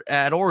Herbert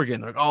at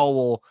Oregon. Like, oh,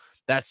 well,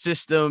 that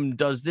system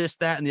does this,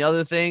 that, and the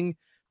other thing.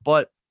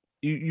 But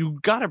you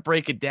got to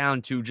break it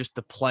down to just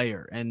the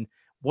player and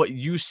what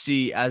you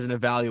see as an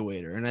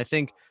evaluator. And I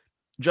think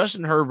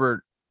Justin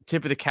Herbert,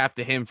 tip of the cap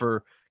to him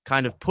for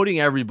kind of putting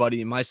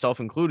everybody, myself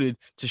included,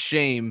 to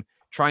shame,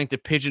 trying to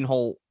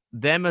pigeonhole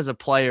them as a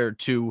player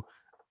to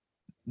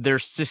their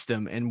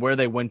system and where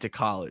they went to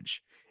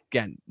college.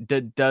 Again,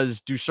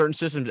 do certain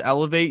systems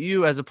elevate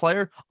you as a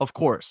player? Of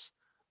course,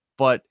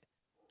 but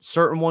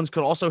certain ones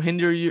could also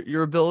hinder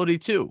your ability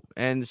too.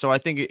 And so I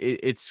think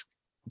it's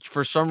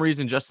for some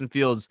reason Justin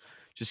Fields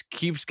just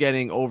keeps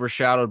getting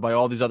overshadowed by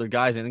all these other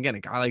guys. And again, a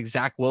guy like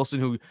Zach Wilson,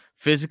 who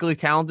physically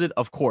talented,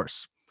 of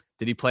course.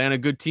 Did he play on a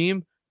good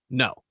team?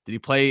 No. Did he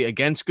play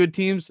against good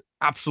teams?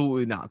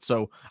 Absolutely not.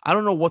 So I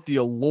don't know what the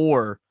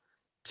allure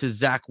to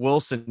Zach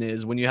Wilson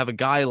is when you have a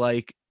guy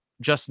like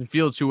Justin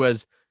Fields who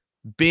has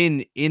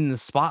been in the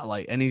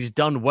spotlight and he's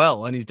done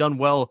well, and he's done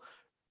well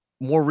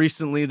more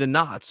recently than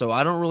not. So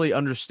I don't really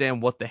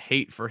understand what the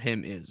hate for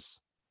him is.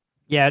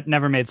 Yeah, it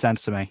never made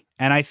sense to me.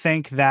 And I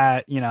think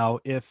that,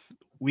 if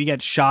we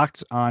get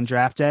shocked on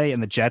draft day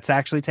and the Jets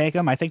actually take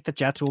him, I think the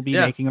Jets will be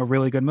making a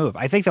really good move.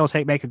 I think they'll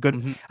make a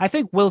good, I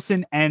think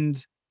Wilson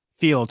and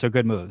Fields are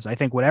good moves. I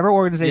think whatever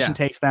organization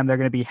takes them, they're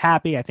going to be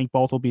happy. I think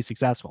both will be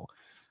successful.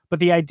 But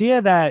the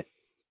idea that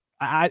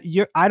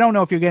I don't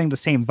know if you're getting the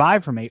same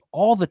vibe from me.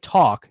 All the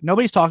talk,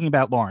 nobody's talking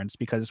about Lawrence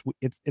because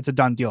it's a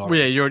done deal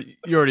already. Yeah,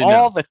 you already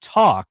all know. The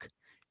talk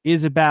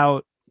is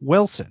about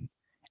Wilson.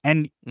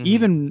 And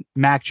even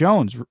Mac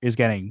Jones is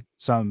getting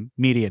some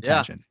media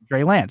attention.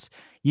 Trey Lance.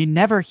 You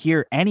never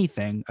hear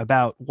anything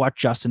about what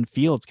Justin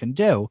Fields can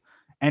do.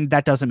 And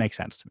that doesn't make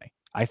sense to me.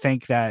 I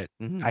think that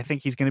I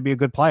think he's going to be a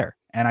good player.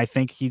 And I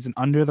think he's an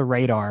under the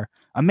radar.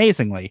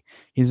 Amazingly,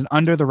 he's an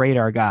under the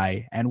radar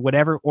guy. And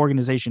whatever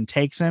organization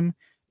takes him,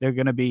 they're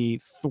going to be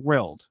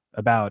thrilled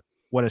about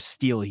what a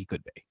steal he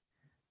could be.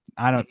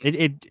 I don't.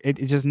 It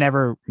just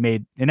never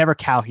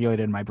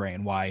calculated in my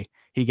brain why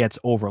he gets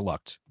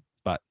overlooked.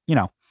 But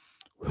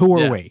who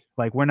are we?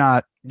 Like we're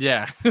not.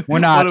 Yeah, we're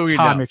not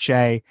Todd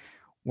McShay.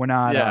 We're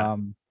not.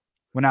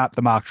 We're not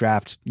the mock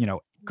draft.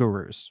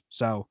 Gurus.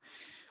 So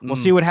we'll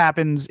see what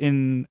happens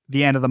in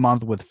the end of the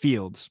month with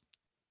Fields.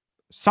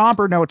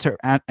 Somber note to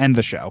end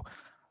the show.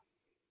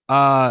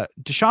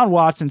 Deshaun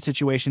Watson's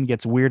situation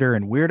gets weirder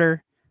and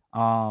weirder.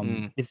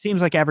 It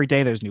seems like every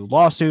day there's new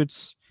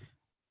lawsuits.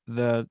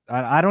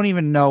 I don't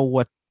even know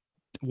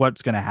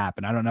what's going to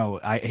happen. I don't know.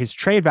 His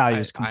trade value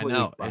is completely.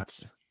 I know.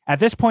 At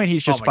this point,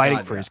 he's just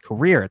fighting for his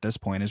career. At this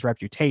point, his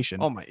reputation.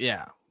 Oh my,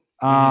 yeah.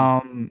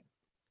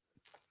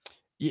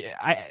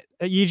 Yeah.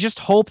 You just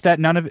hope that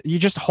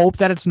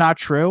it's not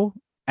true,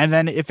 and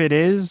then if it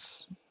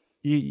is,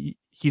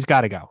 he's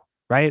got to go.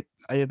 Right.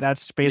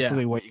 That's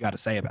basically what you got to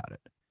say about it.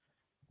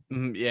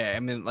 Yeah, I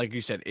mean, like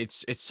you said,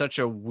 it's such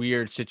a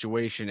weird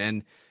situation,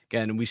 and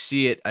again, we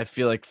see it. I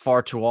feel like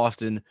far too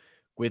often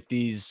with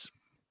these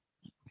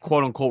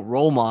quote unquote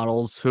role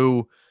models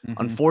who,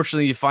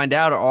 unfortunately, you find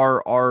out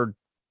are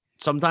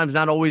sometimes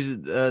not always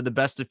the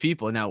best of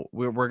people. Now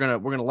we're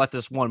gonna let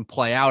this one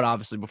play out,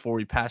 obviously, before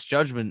we pass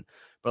judgment.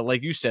 But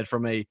like you said,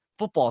 from a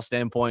football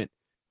standpoint,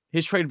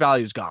 his trade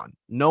value is gone.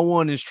 No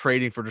one is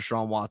trading for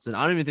Deshaun Watson.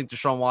 I don't even think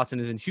Deshaun Watson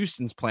is in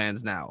Houston's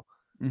plans now.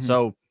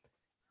 So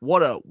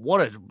what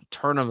a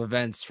turn of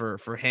events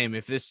for him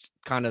if this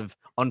kind of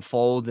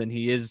unfolds and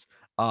he is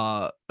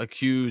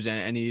accused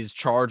and he's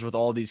charged with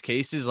all these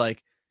cases.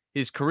 Like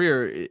his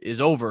career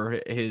is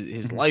over.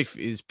 His life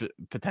is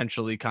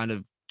potentially kind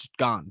of just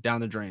gone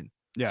down the drain.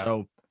 Yeah.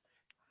 So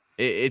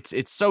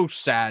it's so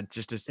sad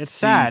just to see. It's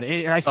sad.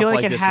 I feel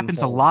like it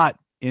happens a lot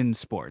in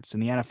sports, in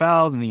the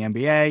NFL, in the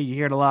NBA. You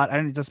hear it a lot.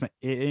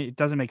 It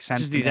doesn't make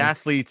sense. Just these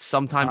athletes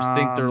sometimes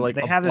think they're like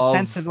they have a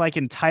sense of like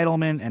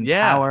entitlement and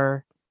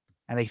power,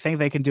 and they think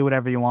they can do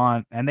whatever you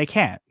want, and they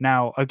can't.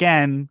 Now,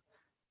 again,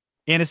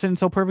 innocent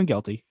until proven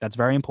guilty. That's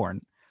very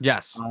important.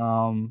 Yes.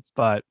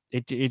 But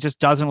it just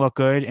doesn't look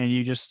good, and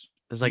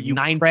there's like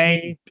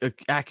 19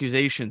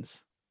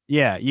 accusations.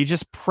 Yeah, you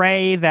just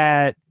pray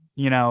that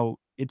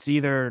it's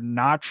either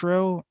not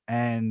true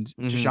and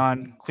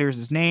Deshaun clears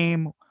his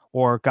name,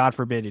 or God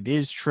forbid it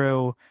is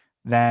true,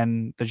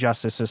 then the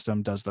justice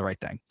system does the right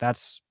thing.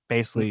 That's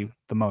basically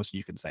the most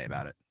you can say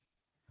about it.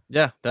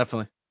 Yeah,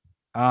 definitely.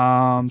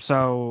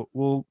 So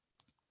we'll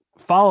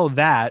follow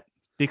that,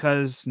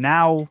 because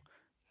now,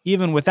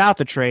 even without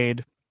the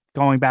trade,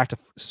 circling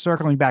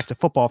back to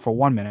football for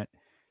 1 minute.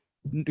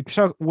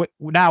 So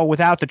now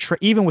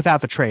even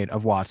without the trade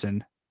of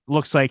Watson,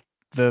 looks like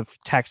the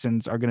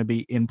Texans are going to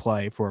be in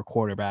play for a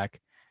quarterback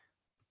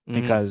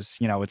because,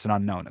 it's an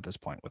unknown at this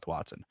point with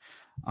Watson.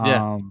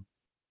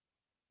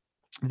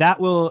 That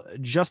will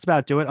just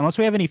about do it. Unless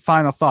we have any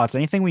final thoughts.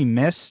 Anything we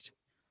missed?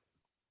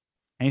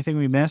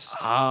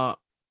 I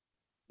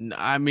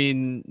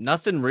mean,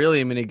 nothing really.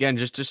 I mean, again,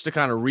 just to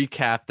kind of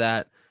recap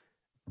that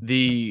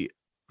the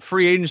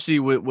free agency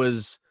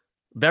was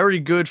very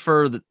good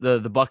for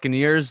the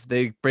Buccaneers.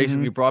 They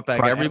basically brought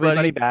back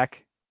everybody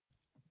back.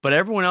 But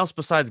everyone else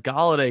besides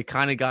Golladay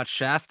kind of got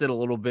shafted a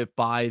little bit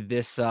by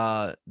this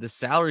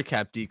salary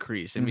cap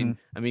decrease. I mean,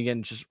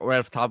 again, just right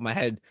off the top of my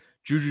head,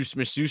 Juju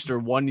Smith-Schuster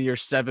 1 year,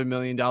 $7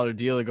 million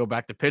deal to go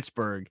back to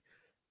Pittsburgh.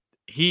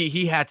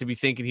 He had to be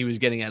thinking he was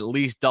getting at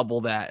least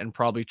double that and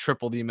probably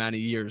triple the amount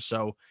of years.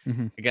 So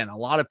again, a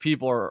lot of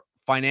people are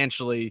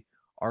financially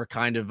are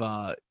kind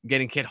of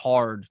getting hit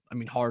hard. I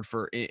mean, hard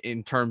for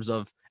in terms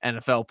of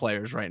NFL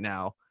players right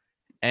now.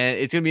 And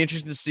it's going to be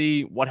interesting to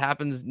see what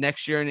happens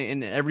next year and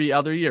in every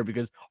other year,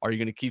 because are you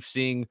going to keep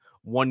seeing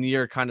 1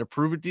 year kind of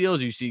prove it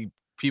deals? You see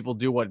people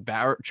do what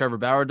Trevor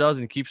Bauer does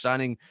and keep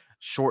signing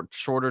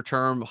shorter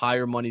term,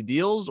 higher money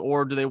deals,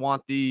 or do they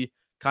want the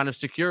kind of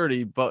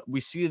security? But we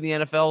see in the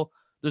NFL,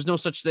 there's no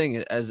such thing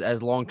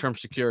as long-term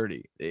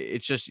security.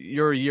 It's just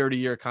you're a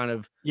year-to-year kind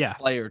of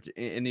player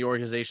in the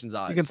organization's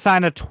eyes. You can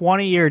sign a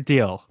 20-year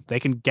deal. They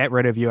can get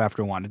rid of you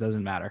after one. It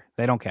doesn't matter.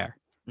 They don't care.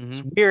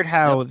 It's weird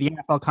how the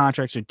NFL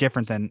contracts are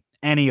different than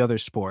any other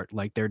sport.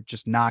 Like they're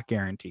just not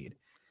guaranteed.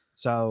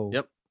 So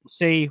we'll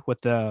see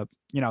what the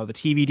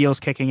TV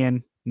deals kicking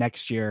in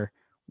next year,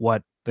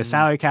 what the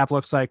salary cap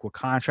looks like, what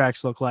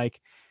contracts look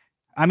like.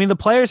 I mean, the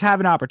players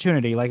have an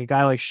opportunity, like a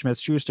guy like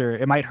Smith-Schuster.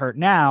 It might hurt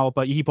now,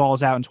 but he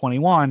balls out in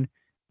 21.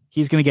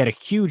 He's going to get a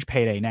huge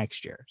payday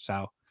next year.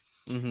 So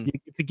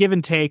it's a give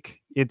and take.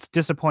 It's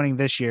disappointing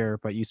this year,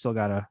 but you still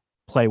got to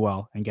play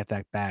well and get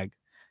that bag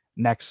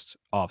next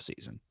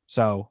offseason.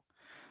 So,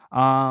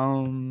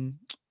 a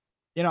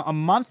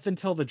month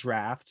until the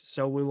draft.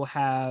 So we will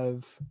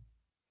have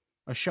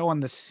a show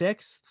on the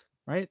 6th,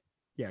 right?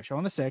 Yeah, show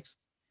on the 6th,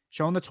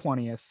 show on the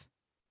 20th.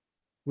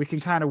 We can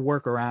kind of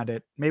work around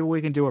it. Maybe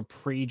we can do a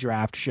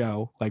pre-draft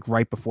show, like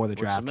right before the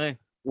draft.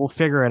 We'll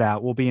figure it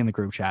out. We'll be in the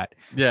group chat.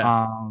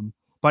 Yeah.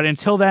 But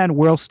until then,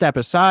 we'll step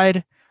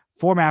aside.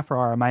 For Matt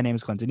Ferrara, my name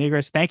is Clinton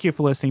Negris. Thank you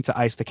for listening to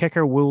Ice the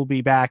Kicker. We'll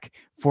be back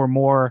for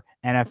more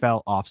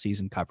NFL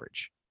offseason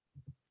coverage.